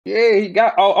Yeah, he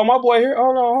got. Oh, my boy here.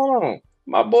 Hold on, hold on.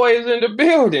 My boy is in the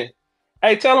building.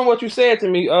 Hey, tell him what you said to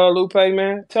me, Lupe,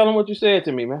 man. Tell him what you said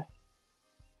to me, man.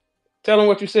 Tell him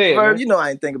what you said, Verb, man. you know I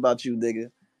ain't think about you,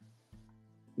 nigga.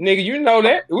 Nigga, you know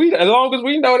that. We as long as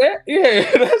we know that, yeah,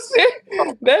 that's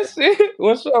it. That's it.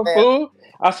 What's up, Man, fool?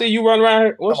 I see you run around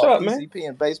here. talking What's about up, man? PCP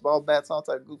and baseball bats, all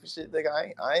type of goofy shit, nigga.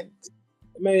 I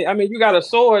ain't I mean, you got a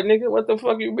sword, nigga. What the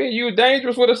fuck you mean? You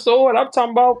dangerous with a sword? I'm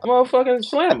talking about motherfucking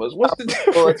slammers. What's the swords,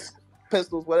 difference?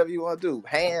 pistols, whatever you want to do.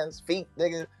 Hands, feet,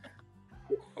 nigga.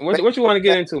 What you want to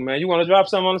get into, man? You want to drop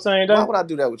something on the same Why day? would I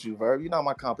do that with you, Verb? You're not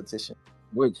my competition.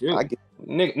 With I you, get,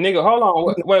 nigga. Hold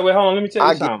on. Wait. Hold on. Let me tell you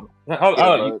I get something. Hold, it,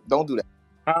 hold on. Verb. Don't do that.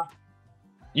 Huh?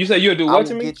 You say you'll do I what will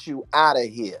to me? get you out of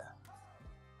here.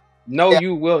 No, Yeah,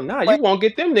 you will not. You wait, won't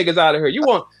get them niggas out of here. You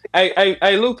won't.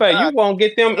 Hey, Lupe. nah, You won't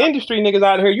get them nah. industry niggas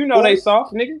out of here. You know they Who?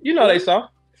 soft, nigga. You know they Who?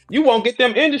 soft. You won't get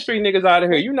them industry niggas out of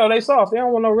here. Who? You know they soft. They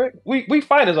don't want no wreck. We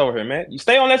fighters over here, man. You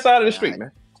stay on that side of the Man, street,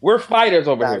 man. We're fighters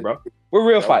over here, I, bro. We're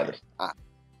real okay. fighters.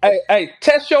 Hey,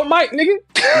 test your mic, nigga.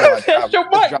 You know, Test your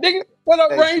just mic, drop. nigga. What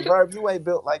up, Hey, see, Ranger? Verb, you ain't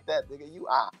built like that, nigga. You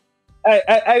are.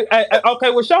 Okay,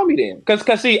 well, show me then.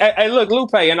 Cause see, look,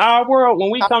 Lupe, in our world,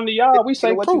 when we come to y'all, we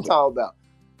say, What you prove it. talking about?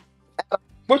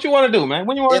 What you want to do, man?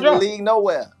 When you want to In the drop it? league,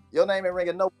 nowhere. Your name ain't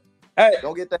ringing nowhere. Hey,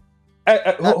 Don't get that.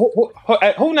 Nothing.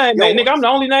 who named that? Nigga, I'm Yours. the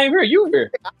only name here. You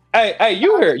here. Hey,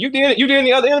 you here. You did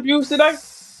any other interviews today?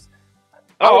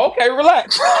 I Oh, report, okay,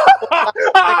 relax.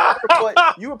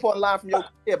 you report live from your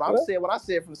crib. I'm saying what I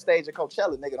said from the stage at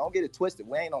Coachella, nigga. Don't get it twisted.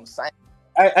 We ain't on the same.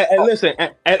 Oh, Listen,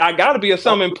 and I gotta be of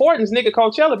some don't importance, nigga.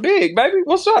 Coachella big, baby.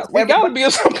 What's up? We gotta everybody. be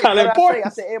of some kind of What I say? I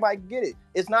importance. said everybody can get it.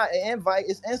 It's not an invite.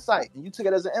 It's insight. And you took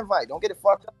it as an invite. Don't get it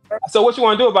fucked up. So what you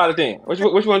want to do about it then? What you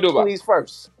want to do about it? Please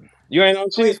first. You ain't on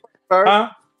Please shit, first. huh?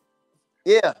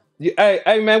 Yeah.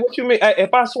 Hey, man, what you mean? Hey,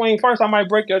 if I swing first, I might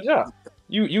break your jaw.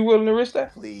 You willing to risk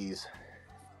that? Please.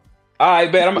 All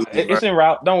right, bet. Please, It's bro. in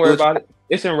route. Don't Do worry what you about got. it.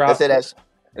 It's en Let's route. say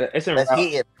that. It's en Let's route.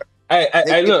 hit it. Hey,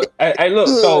 Nigga, look. Hey, look.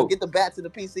 So get the bat to the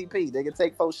PCP. They can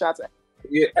take 4 shots.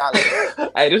 yeah.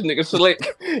 Hey, this nigga slick.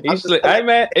 I'm He's just slick. Hey,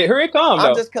 man. Here it come I'm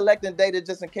though. just collecting data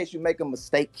just in case you make a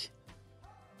mistake. You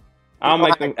I'll know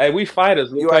make how them. Hey, we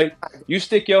fighters, you already Lupe. You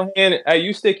stick your hand. Hey,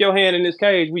 you stick your hand in this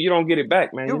cage. You don't get it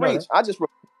back, man. you You know reach. that. I just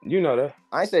You know that.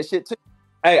 I ain't said shit to you.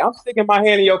 Hey, I'm sticking my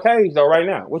hand in your cage though right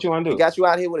now. What you want to He do? got you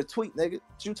out here with a tweet, nigga.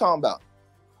 What you talking about?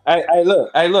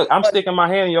 Look. Hey, look. I'm But, sticking my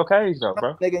hand in your cage though,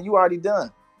 bro. nigga, you already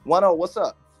done. 1-0, what's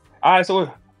up? All right. So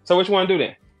what you want to do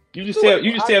then? Do it.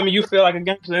 You just tell me you feel like a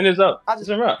gangster and it's up. I It's just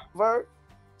a wrap. Verb.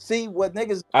 See what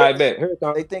niggas All right, bet. Here it they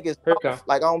come. think it's Here it come.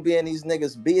 like I don't be in these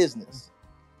niggas' business.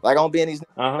 Like I don't be in these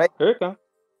Here it come.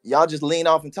 y'all just lean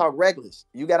off and talk reckless.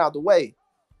 You got out the way.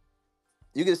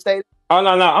 You can stay Oh no,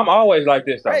 I'm always like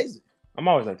this though. crazy. I'm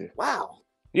always like this. Wow.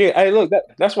 Yeah. Hey, look.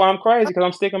 That's why I'm crazy because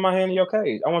I'm sticking my hand in your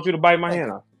cage. I want you to bite my You ain't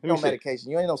hand off. Let no me see.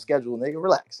 medication. You ain't no schedule, nigga.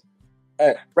 Relax.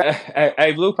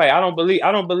 Hey, Lupe, I don't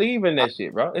believe in that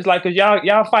shit, bro. It's like cause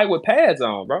y'all fight with pads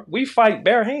on, bro. We fight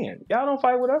bare hand. Y'all don't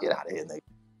fight with us. Get out of here, nigga.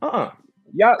 Uh-uh.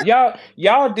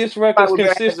 Y'all this Fight records with bare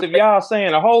hands consist and of y'all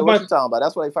saying a whole what bunch. you talking about?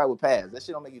 That's what they fight with pads. That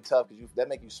shit don't make you tough because that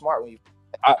make you smart when you.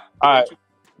 I,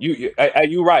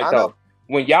 you right I know. though.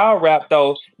 When y'all rap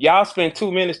though, y'all spend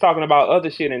 2 minutes talking about other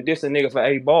shit and dissing niggas for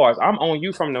 8 bars. I'm on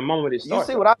you from the moment it You starts.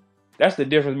 see Though. what I That's the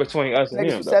difference between us and niggas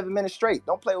them for though. 7 minutes straight.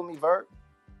 Don't play with me, Verb.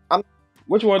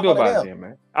 What you want I'm to do one of about it them. then,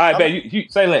 man? I bet you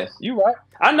say less. You right.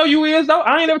 I know you is though.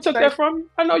 I ain't never took that from you.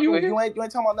 I know you is. You ain't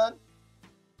talking about nothing.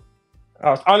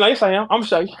 Oh no, yes I am. I'm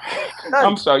show you.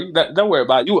 I'm show you. Don't worry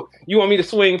about it. You want me to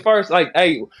swing first? Like,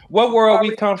 hey, what world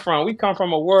we come from? We come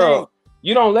from a world.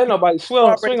 You don't let nobody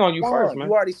swing on you first, man.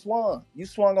 You already swung. You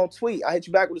swung on tweet. I hit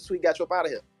you back with a tweet, got you up out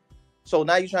of here. So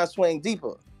now you trying to swing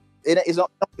deeper.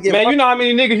 Man, you know how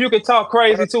many niggas you could talk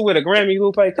crazy to with a Grammy,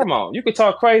 Lupe? Come on. You could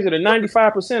talk crazy to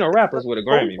 95% of rappers with a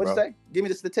Grammy, What'd you bro. say? Give me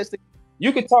the statistic.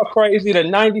 You could talk crazy to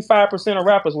 95% of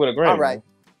rappers with a Grammy. All right. Man.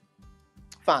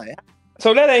 Fine.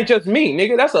 So that ain't just me,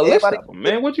 nigga. That's a list of them,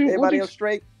 man. Everybody else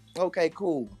straight? Okay,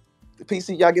 cool. The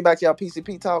PC, y'all get back to y'all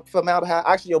PCP talk. Formaldehyde.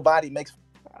 Actually, your body makes.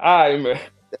 All right, man.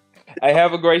 I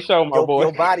have a great show, my boy.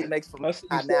 Your body makes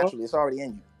formaldehyde naturally. It's already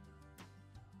in you.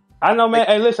 I know, man.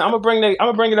 Hey, listen, I'm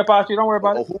gonna bring it up out you. Don't worry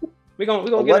about it. We gonna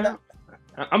get it.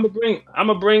 I'm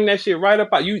gonna bring that shit right up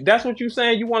out you. That's what you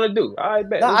saying you want to do. All right,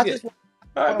 bet. No, I just want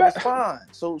to respond.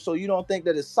 So you don't think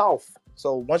that it's soft.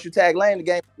 So once you tag lane, the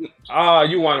game.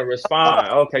 You want to respond?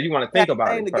 Okay, you want to think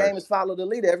about it. The game is follow the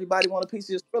leader. Everybody want a piece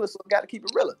of your thriller, so I got to keep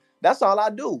it realer. That's all I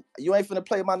do. You ain't finna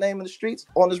play my name in the streets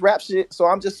on this rap shit. So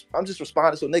I'm just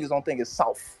responding so niggas don't think it's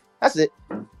soft. That's it.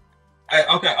 Hey,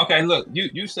 okay. Look,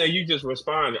 you say you just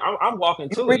responded. I'm walking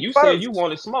to it. You said you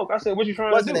wanted smoke. I said, what you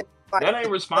trying to do? That ain't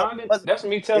responding. That's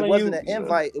me It telling you. wasn't an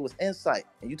invite. It was insight,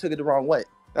 and you took it the wrong way.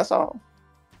 That's all.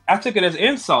 I took it as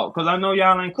insult because I know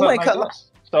y'all ain't cut like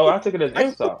us. So I took it as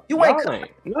insult. You ain't y'all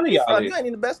ain't. None of y'all. You ain't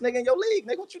even the best nigga in your league,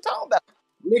 nigga. What you talking about?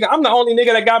 Nigga, I'm the only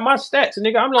nigga that got my stats.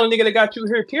 Nigga, I'm the only nigga that got you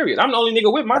here, period. I'm the only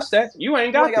nigga with my stats. You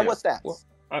ain't got them. What stats? Well,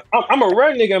 I'm a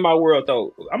rare nigga in my world,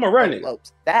 though. I'm a rare nigga.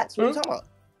 Stats? What are you talking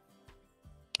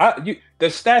about? The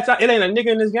stats, it ain't a nigga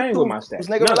in this game with my stats.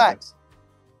 Nigga, relax.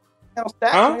 You on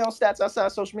stats? You on stats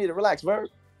outside social media. Relax, Verb.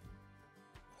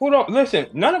 Who don't listen?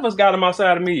 None of us got them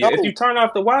outside of media. No. If you turn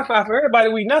off the Wi-Fi for everybody,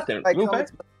 we nothing. Like, Lupe?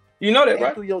 You know that,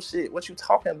 right? Do your shit. What you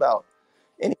talking about?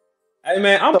 Hey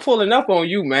man, I'm pulling up on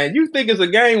you, man. You think it's a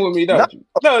game with me, don't you?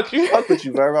 Don't you? Fuck with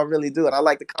you, Verb. I really do, and I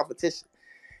like the competition.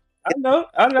 I know.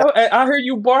 I heard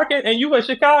you barking, and you a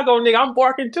Chicago nigga. I'm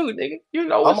barking too, nigga. You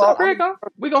know what's up, Rico?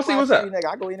 We gonna see what's up. Nigga,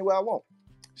 I go anywhere I want.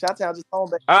 Shout-town just home,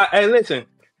 baby. Hey, listen.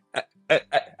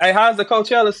 Hey, how's the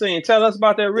Coachella scene? Tell us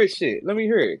about that rich shit. Let me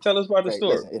hear it. Tell us about the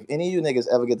story. Listen, if any of you niggas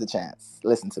ever get the chance,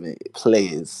 listen to me,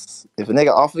 please. If a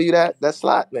nigga offer you that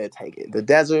slot, man, take it. The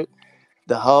desert,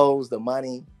 the hoes, the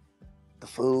money, the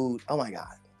food. Oh my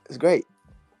God, it's great.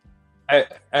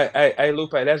 Hey,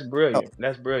 Lupe, that's brilliant. Oh.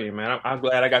 That's brilliant, man. I'm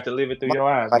glad I got to live it through your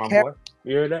eyes, my boy.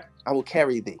 You hear that? I will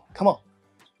carry thee. Come on,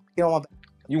 get on my back.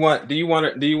 Do you want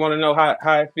to know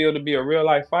how it feel to be a real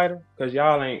life fighter? Because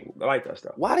y'all ain't like that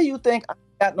stuff. Why do you think I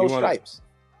got no stripes?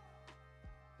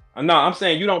 No, I'm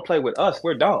saying you don't play with us.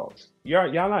 We're dogs.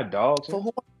 Y'all not dogs. So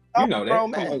who you know that.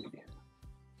 Man.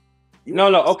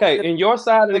 No. Okay, in your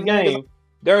side of the game,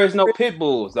 there is no pit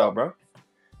bulls though, bro.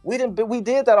 We did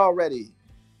that already.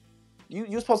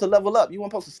 You're supposed to level up. You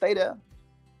weren't supposed to stay there.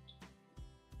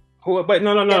 But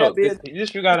no. You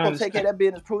gotta understand. Take care of that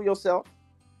business. Prove yourself.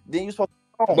 Then you're supposed to.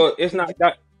 But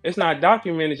it's not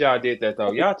documented. Y'all did that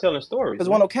though. Y'all telling stories. There's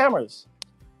no cameras.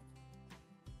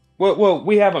 Well,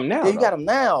 we have them now. Yeah, you got them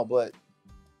now, but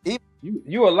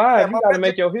you alive. You got to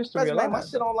make your history alive. My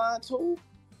shit online too.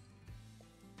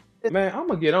 Man, I'm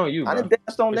gonna get on you. Bro. I done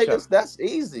danced on niggas. Sure. That's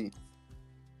easy.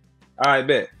 All right,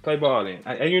 bet. Play ball then.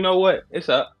 And you know what? It's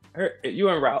up. You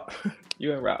en route.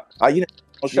 You en route. Oh, you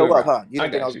gonna show up, huh? You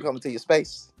didn't think I was coming to your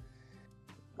space?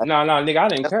 No, nigga, I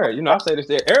didn't care. You know, I say this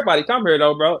there. Everybody come here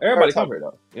though, bro. Everybody come here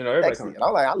though. You know, everybody come here.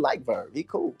 I like Verb. He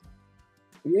cool.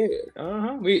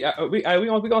 Yeah. We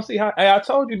gonna see how. Hey, I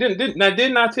told you didn't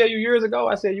I tell you years ago?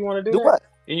 I said you want to do that, what?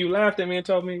 And you laughed at me and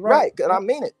told me right. And I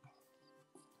mean it.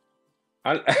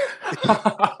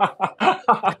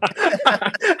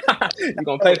 You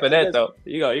gonna pay for that though.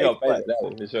 You gonna pay for that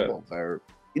for sure. Come on, Verb.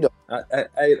 You know.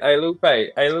 Hey,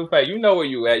 Lupe. You know where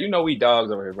you at. You know we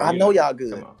dogs over here, bro. I know y'all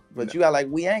good, but you got like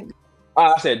we ain't.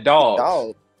 I said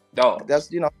dogs. Dog. That's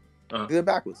good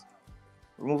backwards.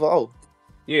 Remove O.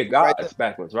 Yeah, God is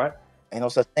backwards, right? Ain't no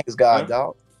such thing as God,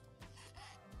 dog.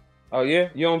 Oh yeah,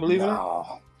 you don't believe in it?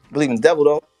 Believe in the devil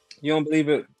though. You don't believe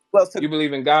it? You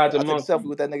believe in God's among? I took a selfie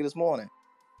with that nigga this morning.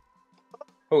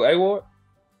 Who, A Ward?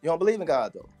 You don't believe in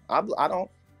God though. I don't.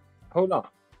 Hold on.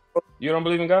 You don't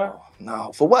believe in God?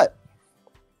 No. For what?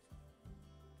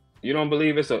 You don't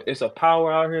believe it's a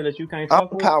power out here that you can't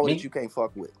fuck with? Power that you can't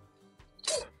fuck with.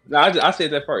 No, I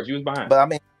said that first. You was behind. But I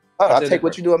mean, I take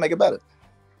what you do and make it better.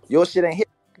 Your shit ain't hit.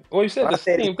 Well, you said the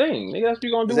same thing. Nigga, that's what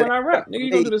you gonna do when I rap. Nigga,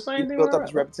 you gonna do the same thing. Built up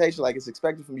this reputation like it's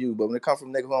expected from you, but when it comes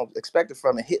from niggas who don't expect it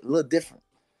from, it hit a little different.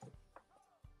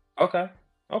 Okay.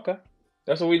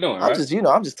 That's what we doing, right?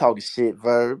 I'm just talking shit,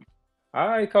 Verb. All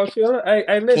right, Coach Filler.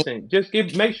 Hey, listen. Just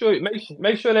make sure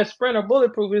that Sprinter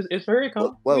bulletproof is here it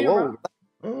comes. Whoa.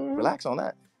 Relax on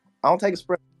that. I don't take a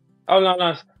Sprinter. Oh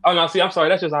no. See, I'm sorry.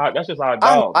 That's just our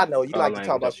dog. I know you like to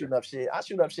talk about shooting up shit. I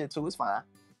shoot up shit too. It's fine.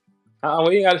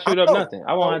 We ain't got to shoot up nothing.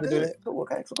 I won't have to do that. Cool.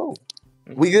 Okay, so cool.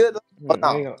 We good?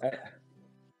 No.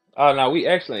 Oh no, we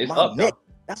excellent. It's up though.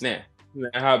 Nah,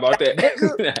 how about that?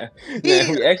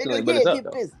 We excellent, but it's up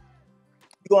though. You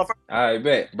going first? All right,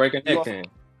 bet. Breaking neck then.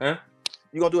 Huh?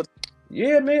 You gonna do it?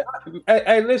 Yeah, man.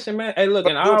 Hey, listen, man. Hey, look,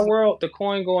 in our world, the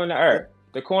coin go in the air.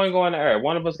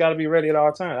 One of us got to be ready at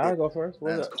all times. I'll go first.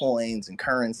 That's coins and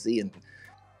currency and.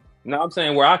 No, I'm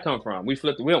saying where I come from. We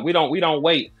flip. We don't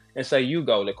wait and say you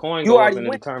go. The coin goes up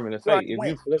and determine the fate. If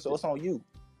you flip, so it's on you.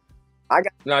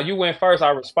 Now you went first. I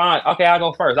respond. Okay, I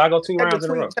go first. I go 2 rounds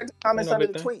in a row. Check the comments under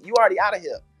the tweet. You already out of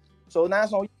here. So now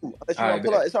it's on you. Unless you want to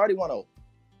pull up. It's already 1-0. All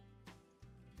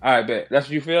right, bet. That's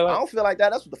what you feel like? I don't feel like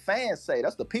that. That's what the fans say.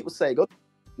 That's what the people say. Go.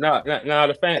 No,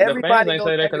 the fans ain't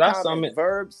say that because I saw him.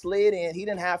 Verb slid in. He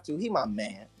didn't have to. He my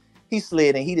man. He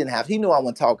slid in. He didn't have to. He knew I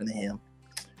wasn't talking to him.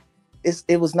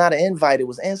 It was not an invite. It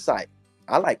was insight.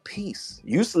 I like peace.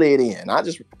 You slid in. I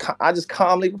just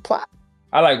calmly replied.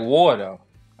 I like war though.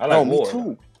 I like war. Me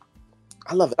too.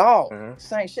 I love it all.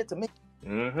 Same shit to me.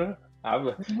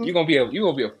 You gonna be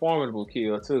a formidable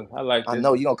kill too. I like this. I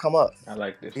know you gonna come up. I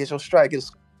like this. Get your strike.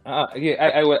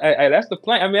 Yeah, that's the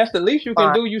plan. I mean, that's the least you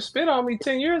can do. You spit on me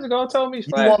 10 years ago and told me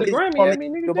flash the Grammy at me,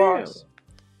 nigga. Bars?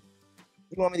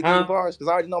 You want me to give you bars? Because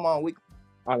I already know my own week.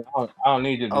 I don't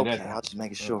need you to do that. Okay, I'll just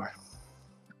make it sure.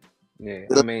 Yeah,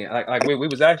 I mean, like we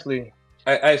was actually.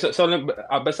 So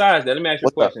besides that, let me ask you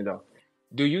a question though.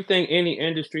 Do you think any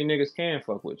industry niggas can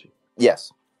fuck with you?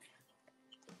 Yes.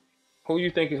 Who you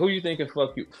thinking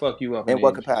fuck you up? In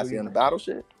what capacity? In the battle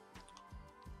shit?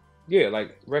 Yeah,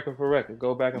 like record for record,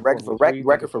 go back and forth.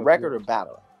 Record for record or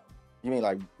battle? You mean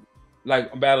like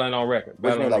battling on record?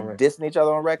 What you mean, like dissing each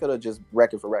other on record or just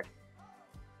record for record?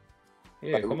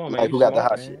 Yeah, like, come on, man. Like who got the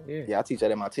hot shit? Yeah, I teach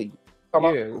that at my team.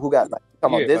 Who got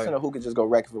talking about dissing or who could just go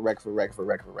record for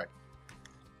record?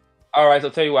 All right, so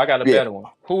tell you what, I got a better one.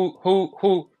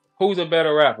 Who's a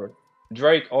better rapper,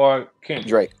 Drake or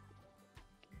Kendrick?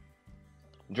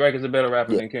 Drake is a better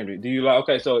rapper than Kendrick. Do you like?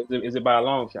 Okay, so is it by a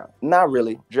long shot? Not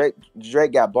really.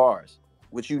 Drake got bars,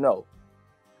 which you know.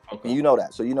 Okay. And you know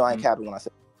that, so you know I ain't capping when I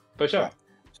say. For sure. Right.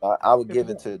 So I would give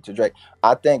it to Drake.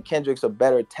 I think Kendrick's a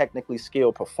better technically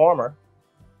skilled performer,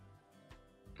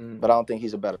 but I don't think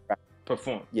he's a better rapper.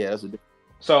 Performer. Yeah, that's a difference.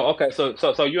 So okay,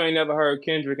 so you ain't never heard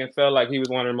Kendrick and felt like he was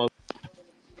one of the most.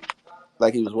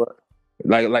 Like he was what?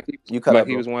 Like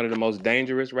he was one of the most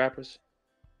dangerous rappers.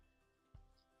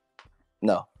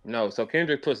 No. So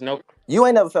Kendrick puts no. You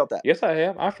ain't never felt that. Yes, I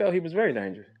have. I felt he was very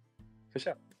dangerous, for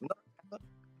sure. No.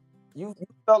 You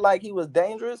felt like he was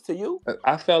dangerous to you?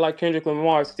 I felt like Kendrick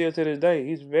Lamar still to this day.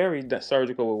 He's very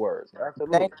surgical with words.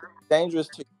 Absolutely. Dangerous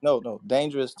to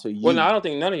dangerous to you. Well, no, I don't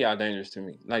think none of y'all dangerous to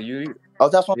me. Like you. Oh,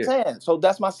 that's what I'm saying. So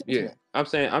that's my sentiment. Yeah,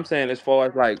 I'm saying as far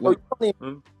as like.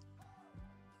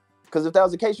 Because if that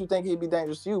was the case, you think he'd be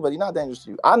dangerous to you, but he's not dangerous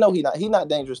to you. I know he's not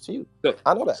dangerous to you.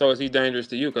 I know that. So is he dangerous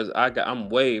to you? Because I'm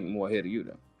way more ahead of you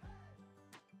though.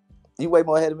 You way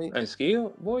more ahead of me? And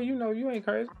skill? Boy, you know you ain't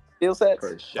crazy. Skill sets?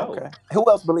 For sure. Okay. Who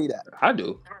else believe that? I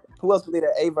do. Who else believe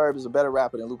that Aye Verb is a better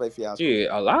rapper than Lupe Fiasco?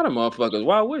 Yeah, a lot of motherfuckers.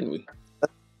 Why wouldn't we?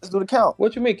 Let's do the count.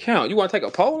 What you mean count? You want to take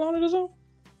a poll on it or something?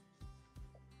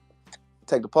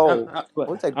 Take the poll.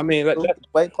 I mean,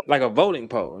 like a voting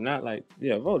poll, not like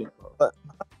voting poll.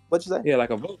 What you say? Yeah,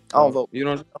 like a vote. I don't vote. You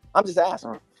know? I'm just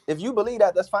asking. If you believe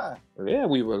that, that's fine. Yeah,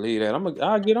 we believe that.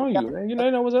 I'll get on you, man. You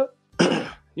know what's up?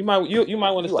 you might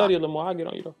want to study a little more. I'll get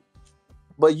on you though.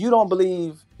 But you don't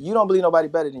believe nobody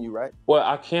better than you, right? Well,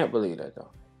 I can't believe that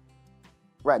though.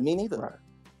 Right, me neither. Right.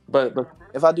 But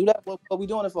if I do that, what we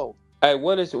doing it for? Hey,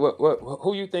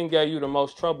 who you think gave you the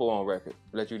most trouble on record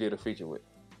that you did a feature with?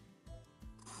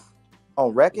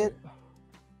 On record?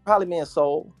 Probably me and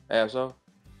Soul. So?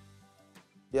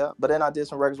 Yeah, but then I did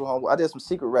some records with Homeboy. I did some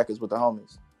secret records with the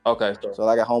homies. Okay. So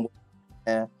I got Homeboy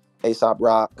and Aesop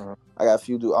Rock. I got a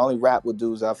few dudes. I only rap with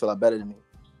dudes that I feel are better than me.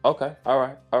 Okay. All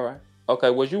right. Okay,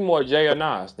 was you more Jay or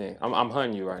Nas then? I'm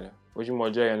hunting you right now. Was you more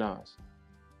Jay or Nas?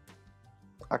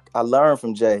 I learned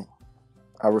from Jay.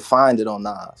 I refined it on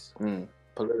Nas.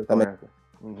 Political answer.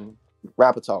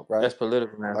 Rapper talk, right? That's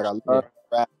political answer. Like I learned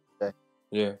rap from Jay.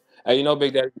 Yeah. Hey, you know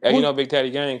Big Daddy. Big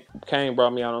Daddy Kane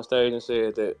brought me out on stage and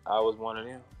said that I was one of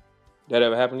them. That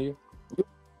ever happened to you?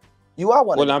 You are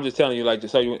one. Well, I'm just telling you, like,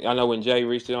 I know when Jay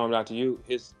reached out to you,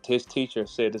 his teacher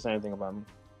said the same thing about me.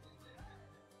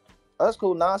 Oh, that's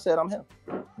cool. Nas said I'm him.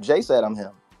 Jay said I'm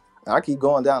him. I keep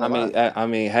going down. I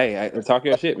mean, hey, talk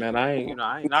your shit, man. I ain't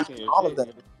knocking your all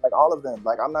shit. All of them.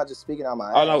 Like I'm not just speaking out my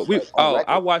ass. No,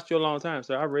 I watched you a long time,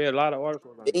 sir. I read a lot of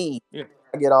articles. Yeah.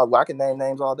 I can name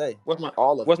names all day.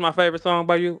 What's my favorite song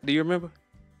by you? Do you remember?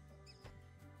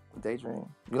 Daydream.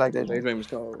 You like Daydream? Daydream is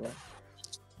cold, right?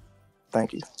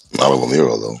 Thank you. I love a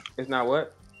mural though. It's not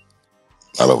what?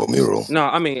 I love a mural. No,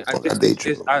 I mean,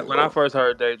 when I first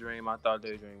heard Daydream, I thought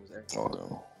Daydream was excellent.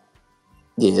 Oh,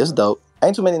 yeah, it's dope.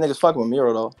 Ain't too many niggas fucking with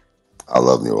mural though. I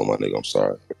love mural, my nigga. I'm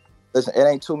sorry. Listen, it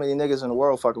ain't too many niggas in the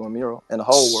world fucking with mural in the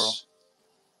whole world.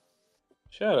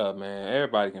 Shut up, man.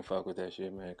 Everybody can fuck with that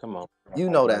shit, man. Come on. You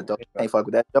know that, though. You ain't fuck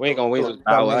with that. We ain't gonna win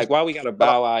bow. Like, why we gotta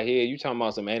bow our head? You talking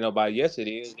about some ain't nobody? Yes, it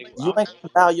is. You ain't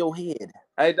gonna bow your head.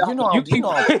 Hey, dog, you keep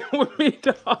playing with me,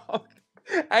 dog.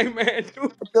 Hey, man,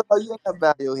 dude. You ain't gotta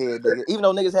bow your head, nigga. Even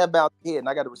though niggas have bowed their head, and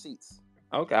I got the receipts.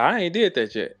 Okay, I ain't did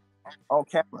that yet. On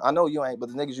camera. I know you ain't, but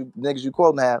the niggas you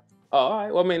quoting have. Oh, all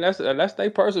right. Well, I mean, that's their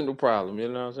personal problem. You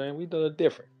know what I'm saying? We do it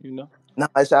different, you know? No,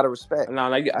 it's out of respect. No,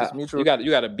 like, you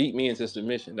got to beat me into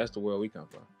submission. That's the world we come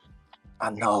from. I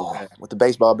know. With the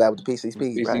baseball bat with the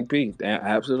PCP, right? PCP,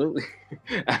 absolutely.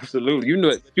 Absolutely. You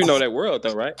know that world,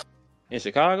 though, right? In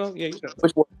Chicago? Yeah, you know.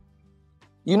 Which one?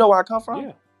 You know where I come from?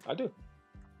 Yeah, I do.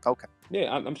 Okay.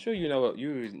 Yeah, I'm sure you know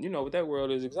what that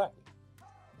world is exactly.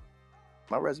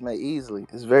 My resume easily.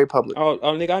 It's very public. Oh,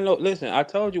 nigga, I know. Listen, I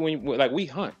told you like we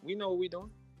hunt. We know what we doing.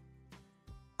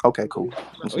 Okay, cool.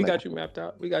 We got you mapped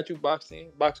out. We got you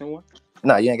boxing one.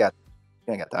 No, you ain't got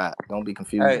that. Don't be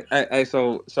confused. Hey,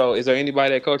 so is there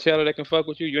anybody at Coachella that can fuck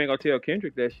with you? You ain't gonna tell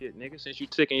Kendrick that shit, nigga. Since you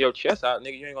sticking your chest out,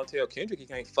 nigga, you ain't gonna tell Kendrick he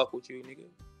can't fuck with you, nigga.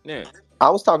 Yeah. I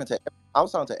was talking to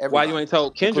everybody. Why you ain't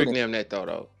told Kendrick them that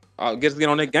though? Get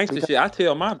on that gangster shit. I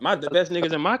tell the best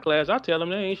niggas in my class. I tell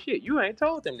them they ain't shit. You ain't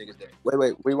told them niggas that.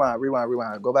 Wait,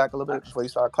 rewind. Go back a little bit before you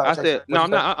start clout chasing. I said no, I'm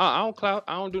not. I don't clout.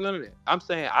 I don't do none of that. I'm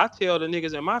saying I tell the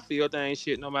niggas in my field they ain't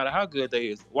shit, no matter how good they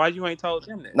is. Why you ain't told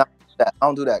them that? No, I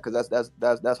don't do that because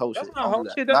that's whole shit. That's not whole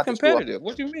shit. That's competitive.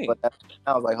 What do you mean? But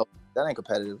I was like, that ain't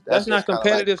competitive. That's not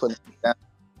competitive. Like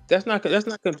that's not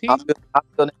competing.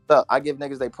 I give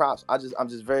niggas they props. I'm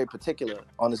just very particular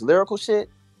on this lyrical shit.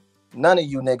 None of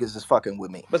you niggas is fucking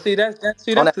with me. But see that's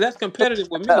competitive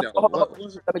with me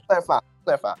though. Let me clarify.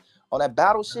 On that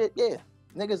battle shit, yeah,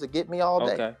 niggas will get me all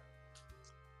day. Okay.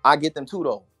 I get them too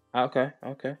though. Okay.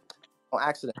 On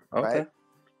accident, okay.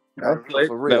 Right?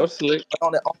 For real. That was slick.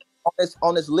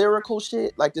 On this lyrical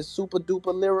shit, like this super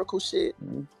duper lyrical shit,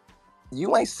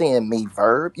 you ain't seeing me,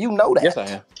 Verb. You know that. Yes, I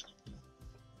am.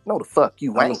 No, the fuck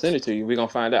you ain't. I'm gonna send it to you. We gonna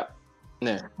find out.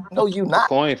 Nah. No, you not.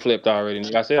 The coin flipped already.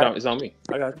 Like I said, it's on me.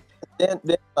 I got you. Then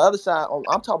the other side,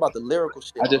 I'm talking about the lyrical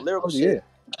shit. The lyrical shit.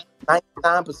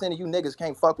 99% of you niggas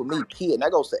can't fuck with me. Period. And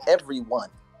that goes to everyone.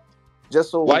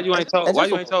 Just so. Why you ain't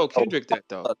told Kendrick that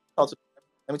though? Let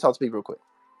me talk to people real quick.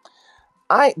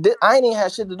 I ain't even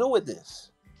had shit to do with this.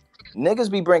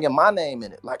 Niggas be bringing my name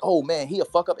in it. Like, oh man, he'll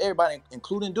fuck up everybody,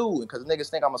 including dude, because niggas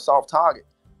think I'm a soft target.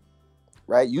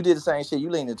 Right? You did the same shit. You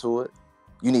leaned into it.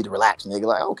 You need to relax, nigga.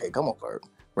 Like, okay, come on, Verb.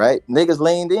 Right? Niggas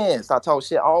leaned in, start talking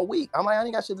shit all week. I'm like, I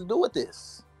ain't got shit to do with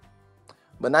this.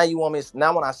 But now you want me,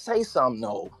 now when I say something,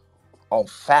 no, on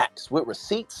facts, with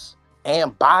receipts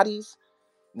and bodies,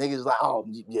 niggas like, oh,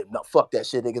 yeah, no, fuck that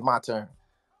shit, nigga, my turn.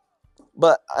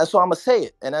 But so I'm going to say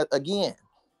it. And again,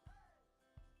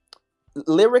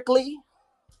 lyrically,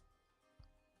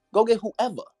 go get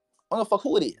whoever. I don't give a fuck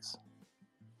who it is.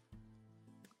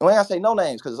 And when I say no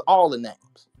names, because it's all the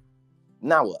names.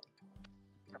 Now what?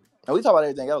 And we talk about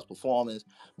everything else, performance,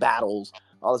 battles,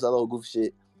 all this other old goofy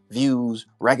shit, views,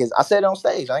 records. I said it on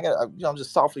stage. I'm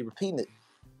just softly repeating it,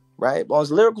 right? But on this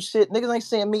lyrical shit, niggas ain't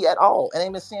seeing me at all, and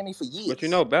ain't been seeing me for years. But you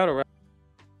know, battle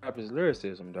rap is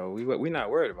lyricism, though. We not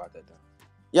worried about that, though.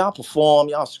 Y'all perform,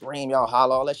 y'all scream, y'all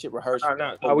holler, all that shit rehearsed.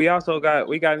 No, we got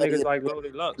niggas like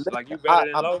Loaded Lux. Like, you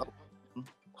better than Loaded?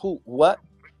 Who? What?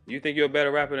 You think you're a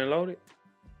better rapper than Loaded?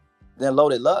 Than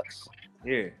Loaded Lux?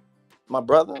 Yeah. My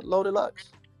brother, Loaded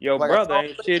Lux. Your brother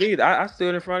ain't shit either. I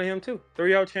stood in front of him too.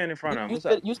 3-0 chant in front of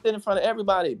him. You stood in front of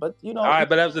everybody, but you know. All right,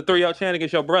 but that was a 3-0 chant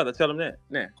against your brother. Tell him that.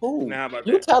 Nah. Who? Now, how about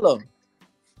you that? Tell him.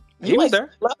 He was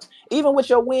there. Lux. Even with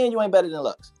your win, you ain't better than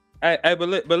Lux. Hey, but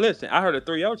listen, I heard a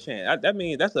 3-0 chant. That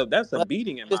means that's a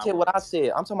beating in my Just hear what I said.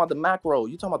 I'm talking about the macro.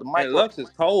 You talking about the micro. And Lux is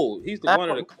cold. He's the macro. One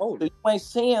of the coldest. You ain't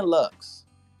seeing Lux.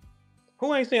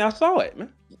 Who ain't seen? I saw it,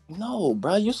 man. No,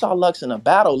 bro, you saw Lux in a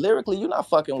battle. Lyrically, you're not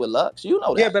fucking with Lux. You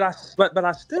know that. Yeah, but I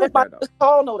stood Everybody there, though.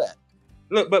 All know that.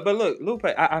 Look, but look, Lupe,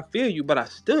 I feel you, but I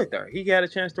stood there. He got a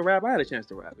chance to rap. I had a chance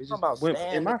to rap. It just went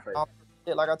in my face.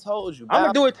 Like I told you, I'm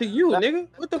gonna do it to you, nigga.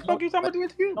 What the fuck you talking about doing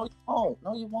to you? No, you won't.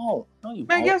 No, you won't.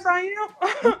 Man, yes, I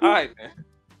am. All right, man.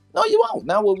 No, you won't.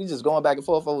 Now we just going back and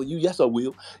forth over you. Yes, I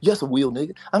will. Yes, I will,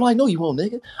 nigga. I'm like, no, you won't,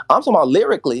 nigga. I'm talking about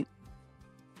lyrically.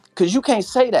 Because you can't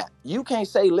say that. You can't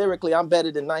say lyrically, I'm better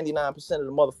than 99% of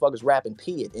the motherfuckers rapping,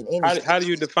 period. In any how do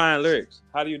you define lyrics?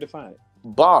 How do you define it?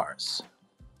 Bars.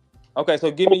 Okay,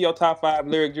 so give me your top 5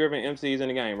 lyric-driven MCs in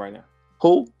the game right now.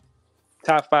 Who?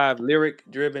 Top 5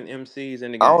 lyric-driven MCs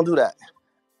in the game. I don't do that.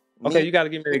 Okay, you got to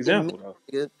give me an example,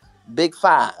 though. Big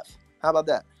 5. How about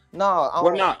that? No, I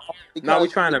don't. Well, no, we're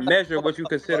trying to measure what you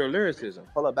consider lyricism.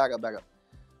 Hold up, back up.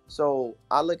 So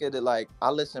I look at it like I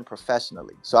listen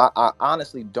professionally. So I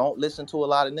honestly don't listen to a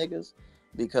lot of niggas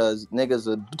because niggas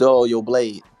will dull your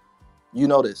blade. You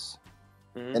know this.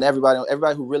 Mm-hmm. And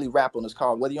everybody who really rap on this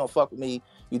call, whether you don't fuck with me,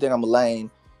 you think I'm a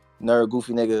lame, nerd,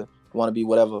 goofy nigga, want to be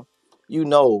whatever, you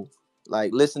know,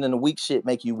 like listening to weak shit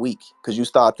make you weak because you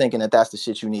start thinking that that's the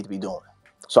shit you need to be doing.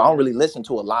 So I don't really listen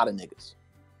to a lot of niggas.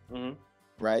 Mm-hmm.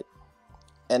 Right?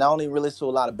 And I only really listen to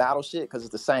a lot of battle shit because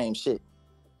it's the same shit.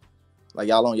 Like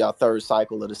y'all on y'all third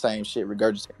cycle of the same shit,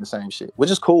 regurgitating the same shit,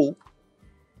 which is cool,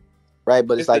 right?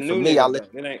 But it's like for me, it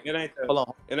ain't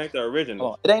the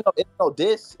original. It ain't no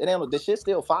diss. This shit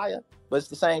still fire, but it's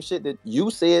the same shit that you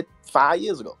said 5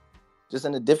 years ago, just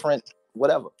in a different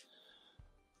whatever.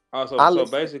 So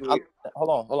basically,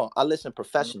 hold on. I listen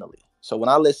professionally. So when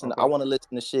I listen, I want to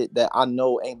listen to shit that I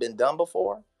know ain't been done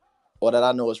before, or that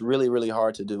I know is really, really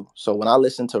hard to do. So when I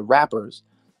listen to rappers,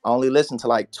 I only listen to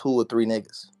like 2 or 3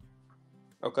 niggas.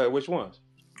 Okay, which ones?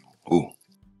 Who?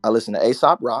 I listen to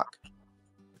Aesop Rock.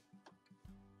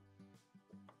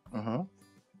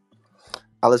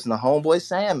 I listen to Homeboy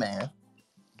Sandman.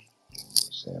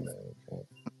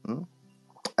 And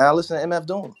I listen to MF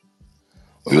Doom.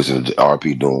 You listen to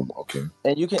RP Doom, okay.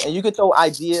 And you can throw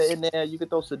Idea in there. You can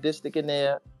throw Sadistic in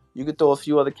there. You can throw a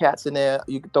few other cats in there.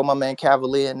 You can throw my man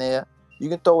Cavalier in there. You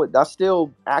can throw it. I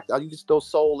still act. You can throw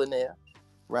Soul in there,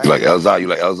 right? You like Elzai? You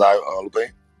like Elzai,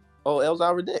 Lupe? Oh,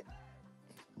 Elzai Ridic.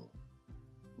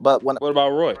 But what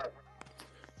about Roy?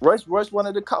 Roy's one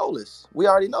of the coldest. We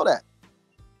already know that.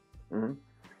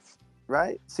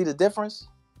 Right? See the difference?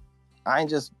 I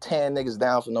ain't just tearing niggas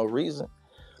down for no reason,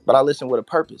 but I listen with a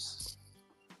purpose.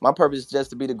 My purpose is just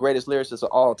to be the greatest lyricist of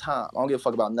all time. I don't give a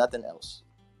fuck about nothing else.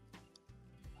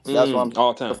 So that's what I'm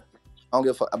all time. I don't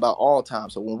give a fuck about all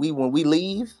time. So when we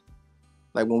leave,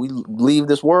 like when we leave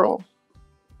this world,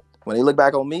 when they look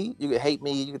back on me, you can hate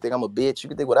me, you can think I'm a bitch, you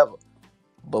can think whatever.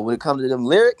 But when it comes to them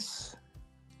lyrics,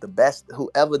 the best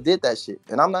whoever did that shit,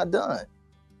 and I'm not done.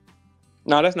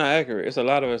 No, that's not accurate. It's a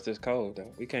lot of us that's cold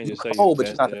though. We can't just say cold, you're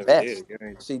but you're not the best.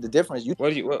 See the difference.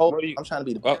 What do you? I'm trying to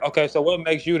be the best. Okay, so what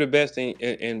makes you the best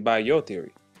in by your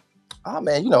theory? Oh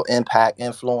man, impact,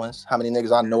 influence. How many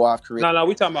niggas I know I've created? No,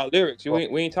 we talking about lyrics.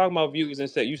 We ain't talking about views and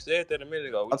set. You said that a minute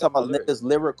ago. I'm talking about niggas'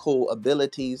 lyrical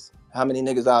abilities. How many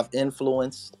niggas I've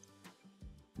influenced?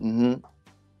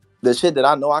 The shit that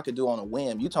I know I could do on a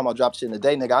whim. You talking about drop shit in a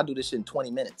day, nigga? I do this shit in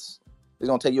 20 minutes. It's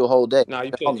gonna take you a whole day. No,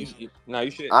 you shouldn't.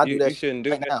 I do that. You shouldn't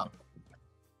do right that. Now.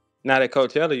 Not at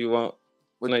Coachella, you won't.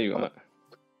 No, you won't.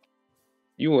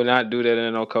 You will not do that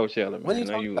in no Coachella, man. What are you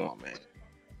no, you about? won't, man.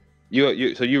 You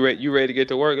ready to get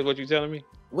to work? Is what you telling me?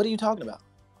 What are you talking about?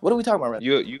 What are we talking about right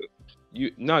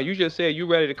now? You just said you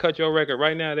ready to cut your record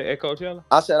right now at Coachella?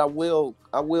 I said I will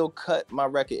cut my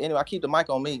record. Anyway, I keep the mic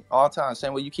on me all the time.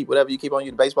 Same way you keep whatever you keep on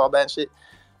you, the baseball bat and shit.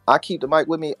 I keep the mic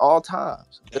with me all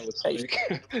times. That was slick.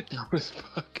 That was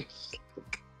fucking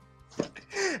slick.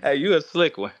 Hey, you a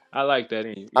slick one. I like that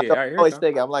in you. Yeah, I always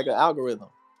think I'm like an algorithm.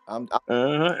 Hey,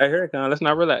 here it comes. Let's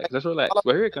not relax. Let's relax.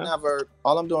 But here it comes.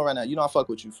 All I'm doing right now, I fuck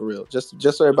with you for real. Just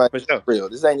so everybody for real.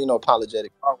 This ain't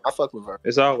apologetic. I fuck with her.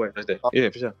 It's always like that. Yeah,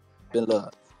 for sure. Been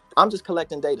love. I'm just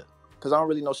collecting data because I don't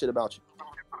really know shit about you.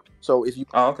 So if you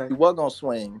you were gonna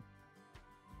swing,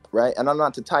 right? And I'm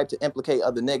not the type to implicate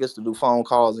other niggas to do phone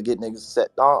calls and get niggas set.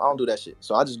 I don't do that shit.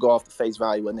 So I just go off the face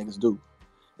value what niggas do.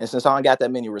 And since I don't got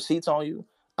that many receipts on you,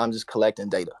 I'm just collecting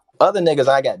data. Other niggas,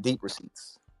 I got deep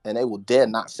receipts, and they will dare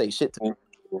not say shit to me.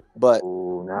 But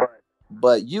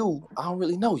you, I don't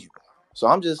really know you. So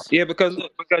I'm just because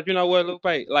you know what,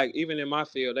 Lupe, like even in my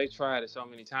field, they tried it so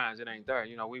many times, it ain't there.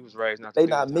 We was raised not to. They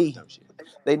not me.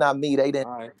 They not me. They didn't.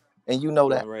 Right. And you know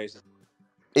that.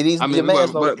 It is. I mean,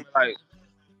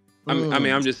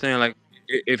 I'm just saying, like,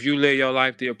 if you live your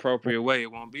life the appropriate way,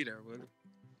 it won't be there, will it?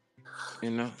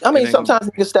 I mean, sometimes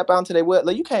you can step out into their way.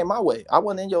 Like you came my way. I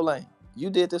wasn't in your lane. You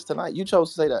did this tonight. You chose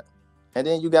to say that, and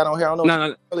then you got on here. I don't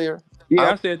know earlier.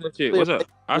 Yeah, I said that shit. What's up?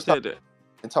 I said that.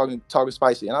 And talking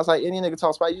spicy, and I was like, any nigga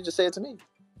talk spicy, you just say it to me.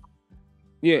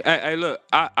 Yeah, hey, look,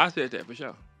 I said that for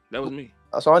sure. That was me.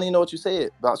 So I didn't even know what you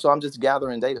said. So I'm just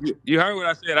gathering data. You heard what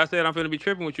I said. I said I'm finna be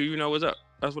tripping with you. You know what's up.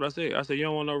 That's what I said. I said you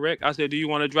don't want no wreck. I said, do you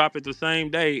want to drop it the same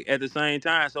day at the same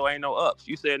time so ain't no ups?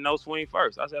 You said no swing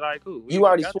first. I said, all right, cool. You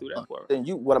already swung. Then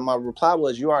what my reply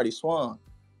was, you already swung,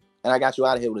 and I got you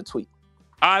out of here with a tweet.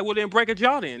 I would then break a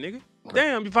jaw then, nigga.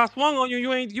 Damn, if I swung on you,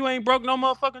 you ain't broke no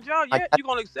motherfucking jaw yet. You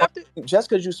gonna accept it? Just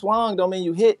because you swung don't mean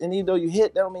you hit, and even though you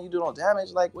hit, that don't mean you do no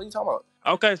damage. Like, what are you talking about?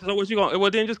 Okay, so what you gonna? Well,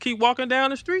 then just keep walking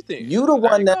down the street then. You the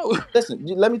one that listen.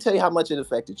 Let me tell you how much it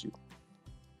affected you.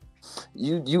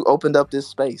 You opened up this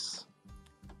space,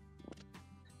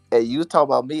 and you talk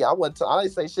about me. I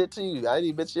didn't say shit to you. I didn't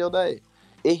even bitch your day.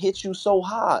 It hit you so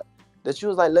hard that you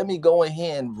was like, let me go in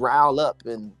here and rile up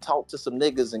and talk to some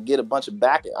niggas and get a bunch of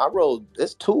backing. I wrote,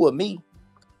 it's 2 of me.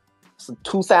 It's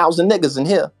 2,000 niggas in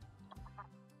here.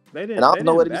 And I don't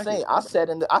know what to be saying. I sat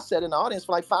in the audience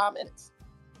for like 5 minutes.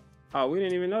 Oh, we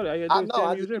didn't even know that. I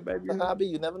know.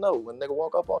 You never know when nigga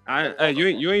walk up on. You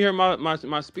ain't hear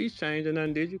my speech change or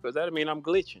nothing, did you? Because that mean I'm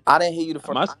glitching. I didn't hear you the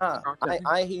first time.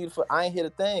 I ain't hear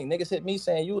the thing. Niggas hit me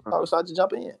saying you talking, so I just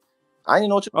jump in. I didn't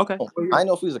know what you were doing. I didn't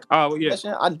know if we was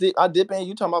a I dip in.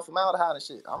 You talking about formaldehyde and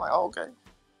shit. I'm like, oh, okay.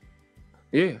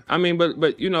 Yeah, I mean,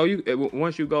 but you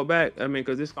once you go back, I mean,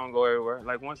 because it's gonna go everywhere.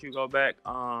 Like once you go back,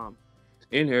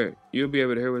 in here, you'll be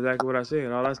able to hear exactly what I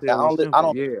said. All I said I was don't. simple. The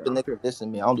I'm nigga tripping. listen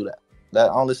to me. I don't do that. I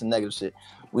don't listen to negative shit.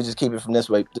 We just keep it from this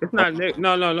way. It's not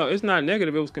no. It's not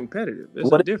negative. It was competitive. It's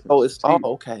a What? difference. Oh, it's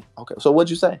okay. So what'd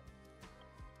you say?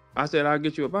 I said I'll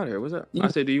get you up out of here. What's up? I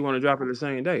said, do you want to drop it the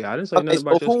same day? I didn't say Okay, nothing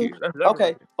about so your who? skills. That's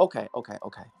Okay.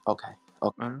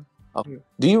 Yeah.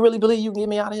 Do you really believe you can get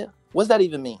me out of here? What's that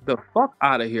even mean? The fuck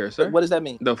out of here, sir. What does that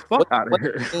mean? The fuck out of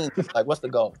here. What does it mean? Like, what's the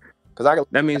goal? Because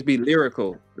that means be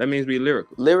lyrical. That means be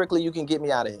lyrical. Lyrically, you can get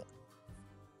me out of here.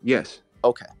 Yes.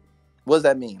 Okay. What does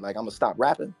that mean? Like, I'm gonna stop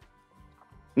rapping?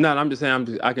 No, I'm just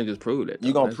saying I can just prove that.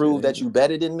 You gonna prove that you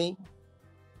better than me?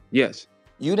 Yes.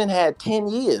 You didn't have 10